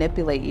then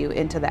manipulate you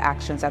into the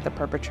actions that the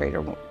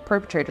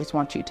perpetrators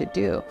want you to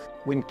do?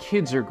 When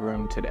kids are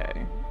groomed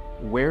today,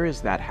 where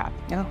is that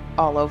happening? Oh,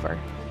 all over.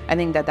 I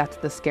think that that's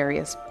the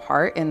scariest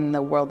part in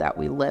the world that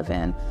we live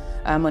in.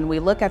 When we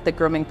look at the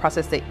grooming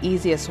process, the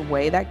easiest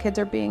way that kids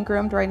are being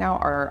groomed right now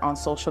are on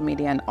social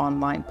media and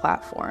online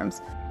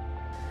platforms.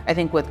 I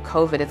think with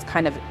COVID, it's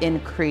kind of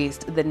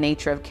increased the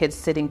nature of kids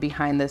sitting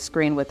behind the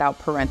screen without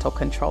parental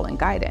control and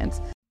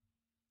guidance.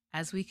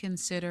 As we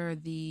consider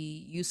the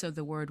use of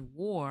the word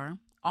war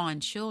on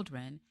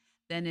children,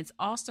 then it's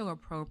also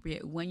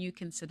appropriate when you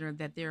consider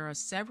that there are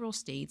several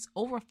states,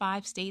 over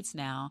 5 states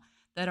now,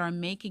 that are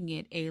making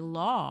it a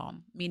law,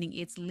 meaning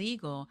it's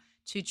legal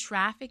to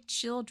traffic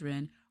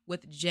children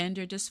with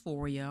gender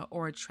dysphoria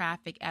or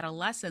traffic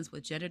adolescents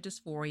with gender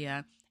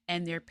dysphoria,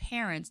 and their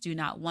parents do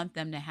not want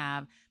them to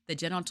have the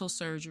genital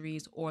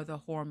surgeries or the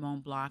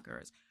hormone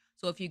blockers.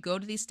 So if you go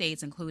to these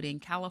states, including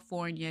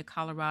California,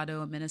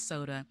 Colorado, and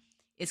Minnesota,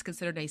 it's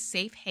considered a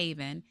safe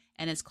haven,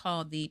 and it's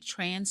called the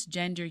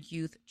Transgender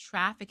Youth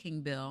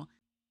Trafficking Bill,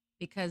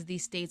 because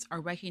these states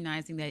are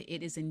recognizing that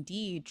it is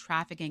indeed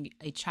trafficking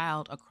a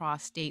child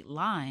across state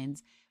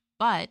lines,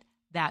 but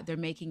that they're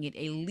making it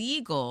a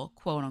legal,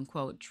 quote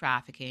unquote,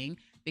 trafficking,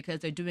 because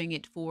they're doing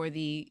it for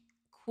the,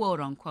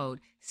 quote unquote,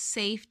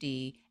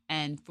 safety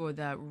and for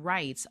the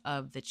rights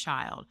of the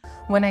child.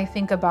 When I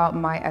think about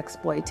my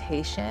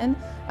exploitation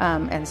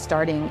and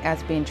starting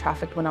as being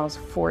trafficked when I was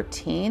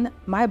 14,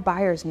 my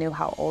buyers knew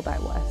how old I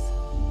was,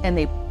 and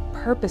they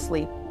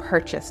purposely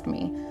purchased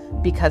me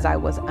because I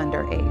was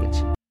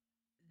underage.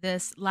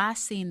 This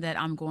last scene that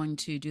I'm going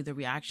to do the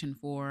reaction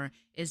for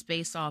is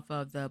based off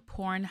of the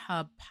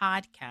Pornhub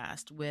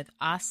podcast with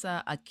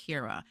Asa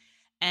Akira.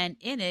 And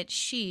in it,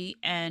 she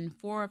and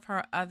 4 of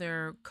her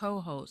other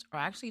co-hosts are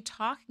actually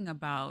talking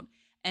about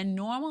and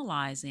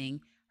normalizing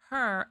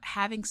her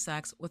having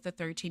sex with a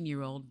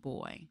 13-year-old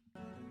boy.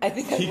 I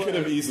think he could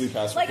have easily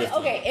passed for 15.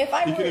 Okay,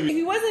 if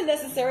he wasn't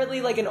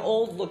necessarily like an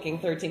old-looking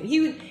 13.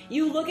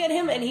 You look at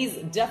him and he's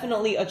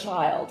definitely a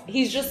child.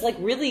 He's just like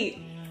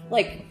really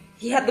like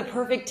he had the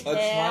perfect tan. A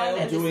child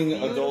and doing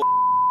adult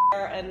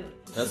and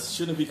that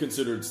shouldn't be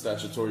considered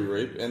statutory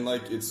rape, and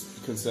like it's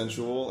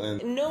consensual,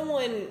 and no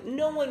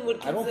one would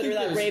consider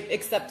that rape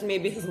except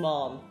maybe his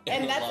mom,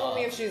 and that's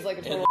only if she's like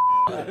a total.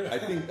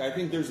 I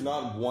think there's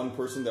not one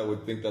person that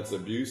would think that's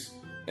abuse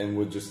and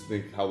would just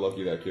think how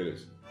lucky that kid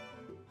is.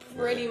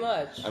 Pretty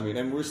much. I mean,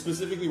 and we're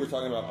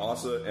talking about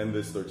Asa and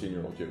this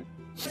 13-year-old kid.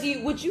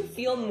 Would you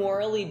feel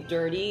morally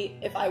dirty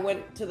if I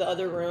went to the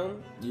other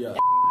room? Yeah.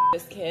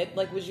 This kid,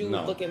 like, would you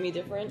look at me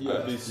different?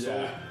 I'd be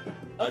so.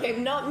 Okay,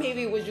 not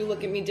maybe would you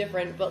look at me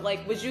different, but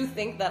like, would you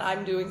think that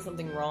I'm doing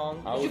something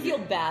wrong? Would you feel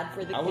bad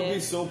for the kid? I would be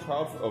so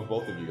proud of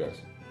both of you guys.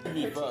 It'd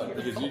be fun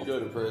because you'd go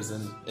to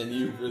prison and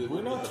you really.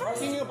 We're not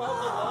talking about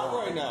the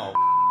law right now.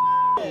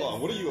 Hold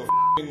on, what are you,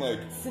 a like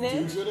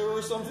snitch do-gooder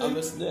or something? I'm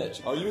a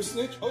snitch. Are you a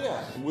snitch? Oh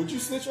yeah. Would you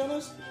snitch on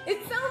us? It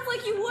sounds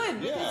like you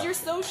would because you're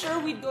so sure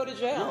we'd go to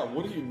jail.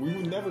 Yeah. We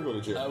would never go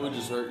to jail. I would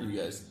just hurt you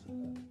guys.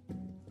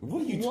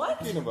 What are you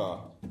talking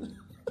about?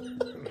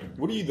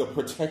 What are you, the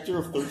protector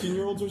of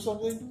 13-year-olds or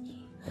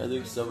something? I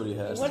think somebody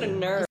has to. What a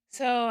nerd.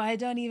 So I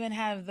don't even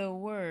have the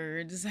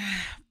words,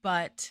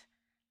 but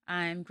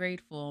I'm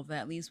grateful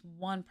that at least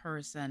one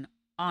person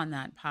on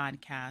that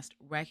podcast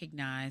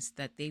recognized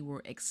that they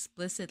were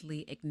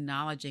explicitly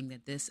acknowledging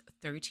that this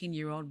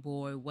 13-year-old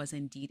boy was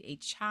indeed a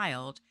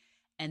child,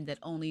 and that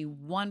only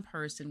one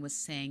person was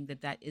saying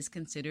that that is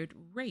considered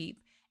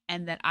rape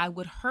and that I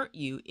would hurt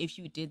you if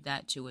you did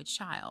that to a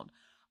child.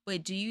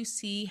 But do you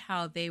see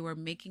how they were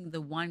making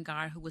the one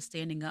guy who was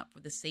standing up for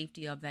the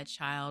safety of that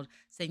child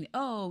saying,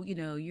 oh, you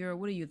know,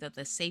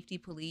 the safety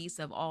police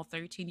of all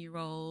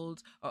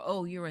 13-year-olds, or,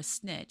 oh, you're a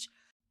snitch.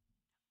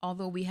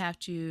 Although we have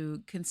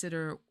to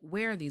consider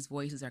where these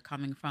voices are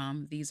coming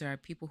from. These are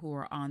people who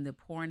are on the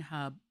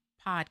Pornhub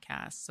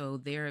podcast. So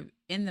they're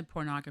in the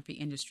pornography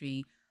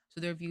industry. So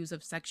their views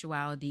of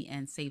sexuality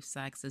and safe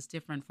sex is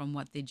different from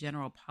what the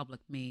general public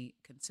may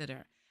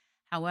consider.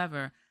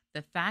 However,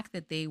 the fact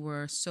that they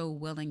were so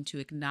willing to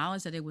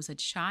acknowledge that it was a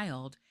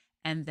child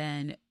and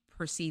then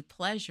perceived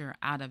pleasure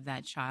out of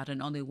that child,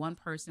 and only one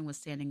person was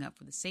standing up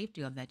for the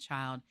safety of that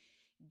child,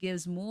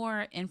 gives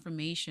more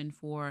information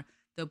for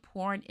the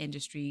porn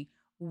industry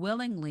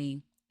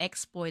willingly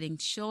exploiting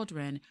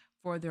children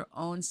for their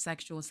own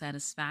sexual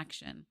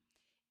satisfaction.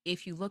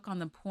 If you look on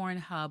the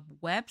Pornhub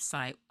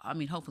website, I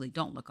mean, hopefully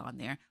don't look on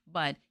there,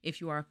 but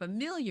if you are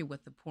familiar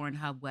with the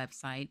Pornhub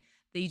website,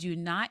 they do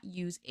not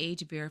use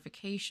age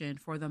verification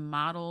for the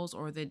models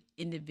or the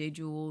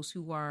individuals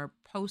who are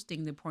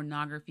posting the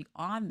pornography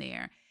on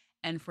there.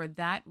 And for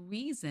that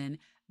reason,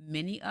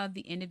 many of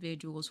the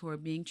individuals who are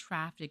being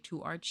trafficked,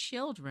 who are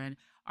children,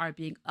 are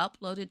being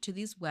uploaded to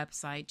these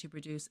websites to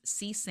produce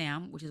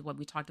CSAM, which is what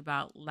we talked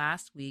about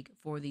last week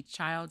for the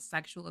child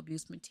sexual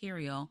abuse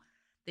material.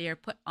 They are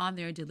put on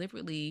there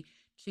deliberately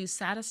to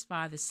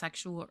satisfy the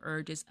sexual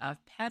urges of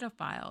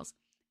pedophiles.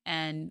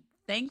 And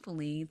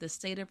thankfully, the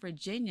state of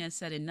Virginia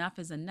said enough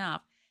is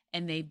enough,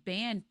 and they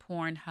banned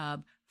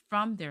Pornhub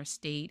from their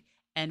state.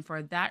 And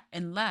for that,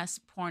 unless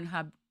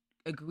Pornhub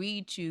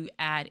agreed to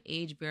add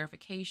age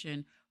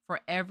verification for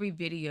every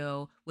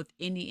video with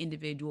any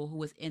individual who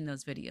was in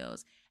those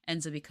videos.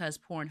 And so because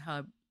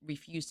Pornhub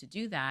refused to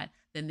do that,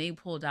 then they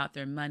pulled out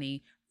their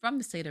money from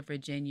the state of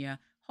Virginia,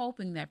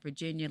 hoping that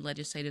Virginia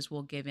legislators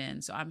will give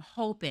in. So I'm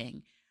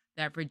hoping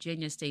that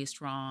Virginia stays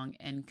strong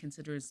and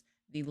considers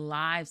the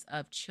lives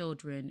of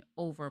children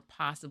over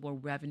possible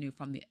revenue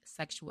from the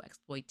sexual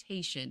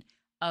exploitation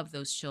of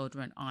those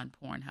children on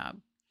Pornhub.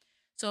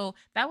 So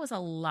that was a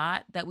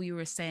lot that we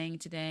were saying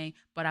today,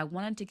 but I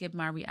wanted to give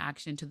my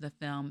reaction to the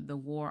film, The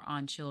War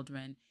on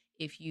Children.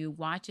 If you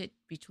watch it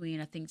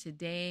between, I think,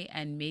 today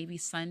and maybe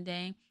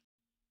Sunday,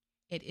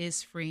 it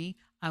is free.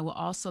 I will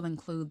also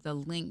include the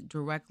link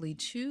directly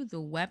to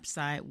the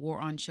website,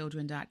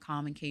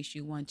 waronchildren.com, in case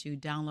you want to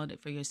download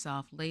it for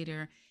yourself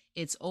later.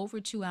 It's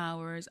over 2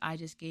 hours. I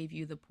just gave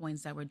you the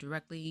points that were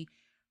directly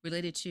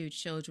related to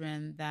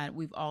children that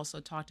we've also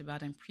talked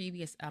about in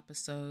previous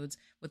episodes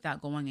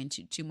without going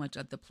into too much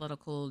of the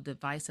political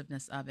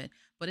divisiveness of it.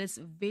 But it's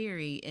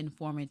very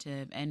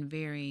informative and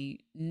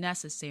very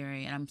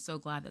necessary. And I'm so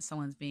glad that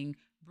someone's being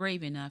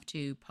brave enough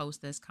to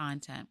post this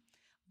content.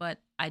 But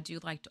I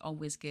do like to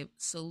always give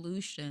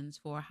solutions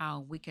for how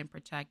we can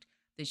protect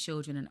the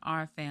children in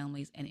our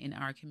families and in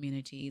our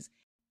communities.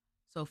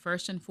 So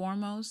first and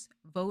foremost,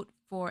 vote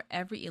for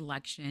every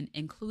election,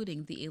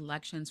 including the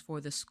elections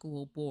for the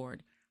school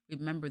board.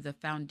 Remember, the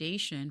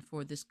foundation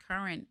for this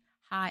current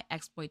high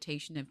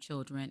exploitation of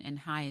children and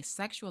high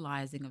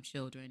sexualizing of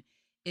children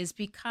is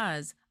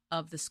because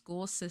of the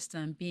school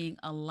system being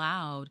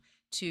allowed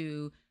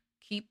to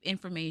keep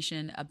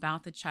information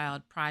about the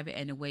child private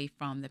and away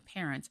from the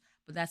parents.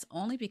 But that's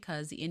only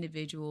because the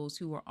individuals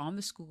who are on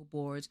the school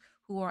boards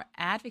who are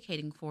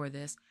advocating for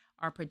this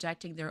are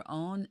projecting their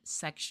own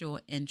sexual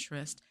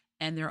interest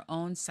and their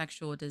own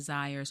sexual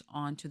desires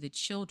onto the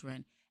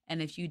children.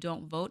 And if you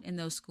don't vote in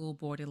those school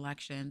board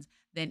elections,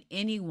 then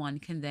anyone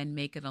can then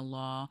make it a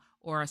law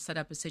or set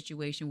up a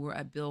situation where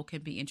a bill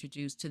can be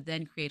introduced to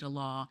then create a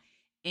law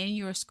in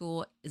your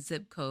school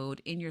zip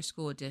code, in your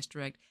school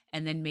district,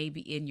 and then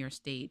maybe in your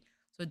state.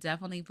 So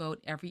definitely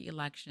vote every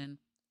election,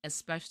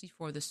 especially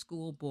for the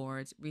school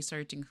boards,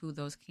 researching who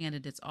those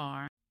candidates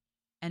are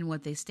and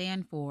what they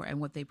stand for and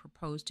what they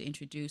propose to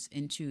introduce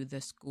into the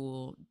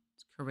school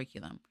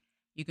curriculum.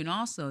 You can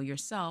also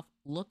yourself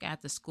look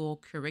at the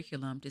school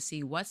curriculum to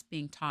see what's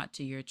being taught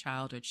to your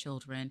child or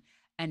children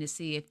and to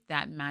see if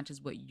that matches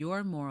what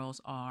your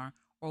morals are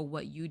or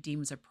what you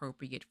deem is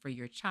appropriate for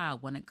your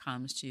child when it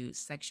comes to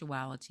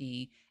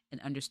sexuality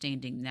and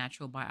understanding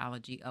natural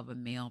biology of a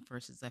male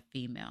versus a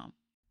female.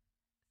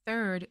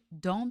 Third,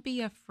 don't be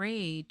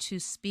afraid to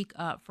speak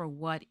up for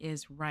what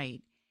is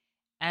right.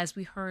 As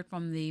we heard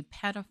from the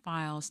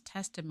pedophile's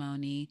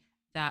testimony,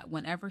 that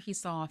whenever he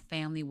saw a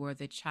family where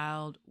the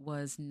child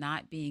was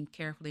not being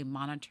carefully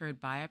monitored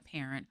by a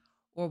parent,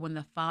 or when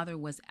the father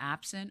was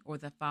absent or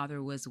the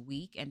father was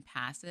weak and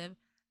passive,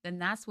 then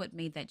that's what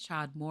made that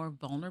child more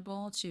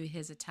vulnerable to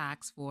his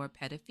attacks for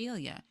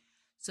pedophilia.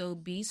 So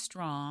be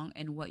strong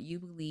in what you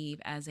believe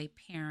as a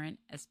parent,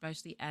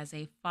 especially as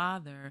a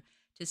father,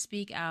 to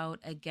speak out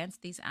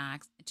against these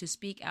acts, to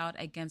speak out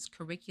against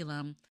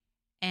curriculum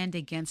and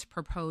against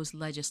proposed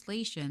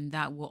legislation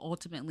that will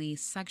ultimately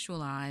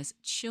sexualize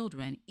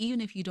children, even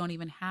if you don't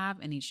even have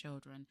any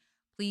children.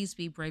 Please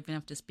be brave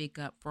enough to speak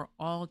up for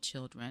all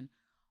children.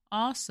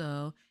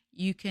 Also,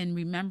 you can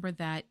remember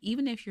that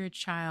even if your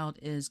child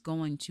is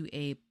going to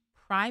a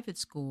private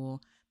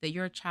school, that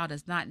your child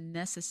is not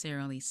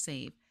necessarily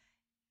safe.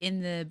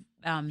 In the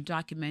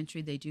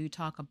documentary, they do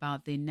talk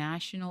about the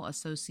National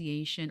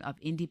Association of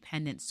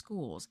Independent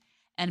Schools,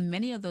 and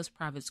many of those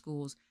private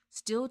schools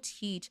still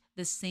teach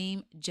the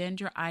same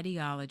gender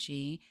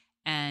ideology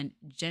and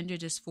gender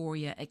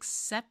dysphoria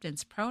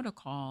acceptance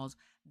protocols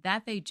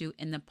that they do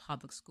in the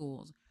public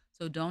schools.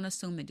 So don't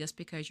assume that just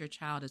because your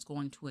child is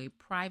going to a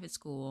private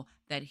school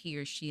that he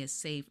or she is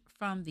safe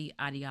from the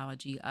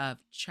ideology of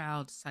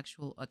child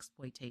sexual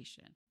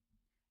exploitation.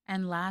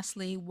 And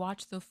lastly,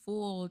 watch the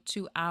full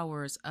 2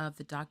 hours of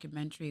the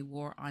documentary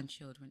War on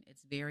Children.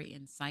 It's very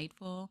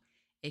insightful.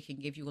 It can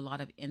give you a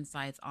lot of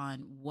insights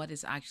on what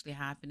is actually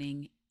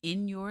happening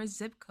in your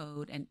zip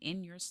code and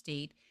in your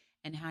state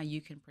and how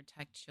you can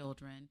protect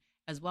children,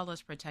 as well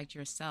as protect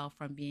yourself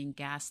from being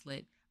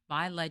gaslit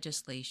by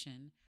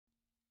legislation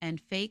and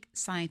fake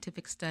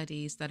scientific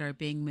studies that are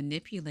being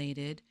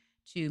manipulated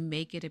to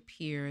make it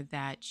appear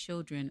that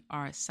children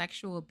are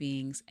sexual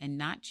beings and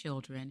not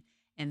children,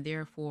 and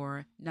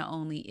therefore not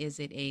only is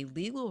it a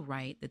legal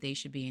right that they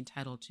should be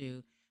entitled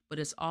to, but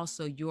it's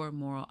also your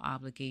moral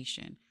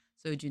obligation.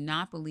 So do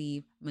not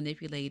believe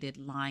manipulated,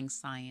 lying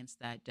science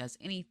that does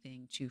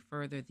anything to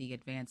further the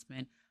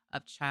advancement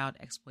of child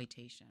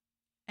exploitation.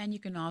 And you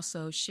can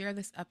also share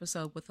this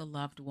episode with a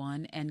loved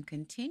one and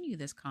continue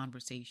this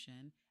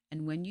conversation.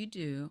 And when you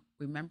do,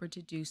 remember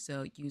to do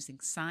so using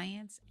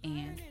science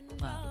and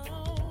love.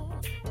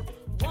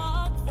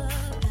 Walk the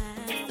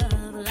path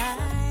of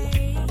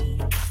light.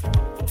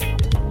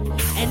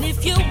 And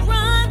if you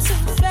run too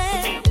far,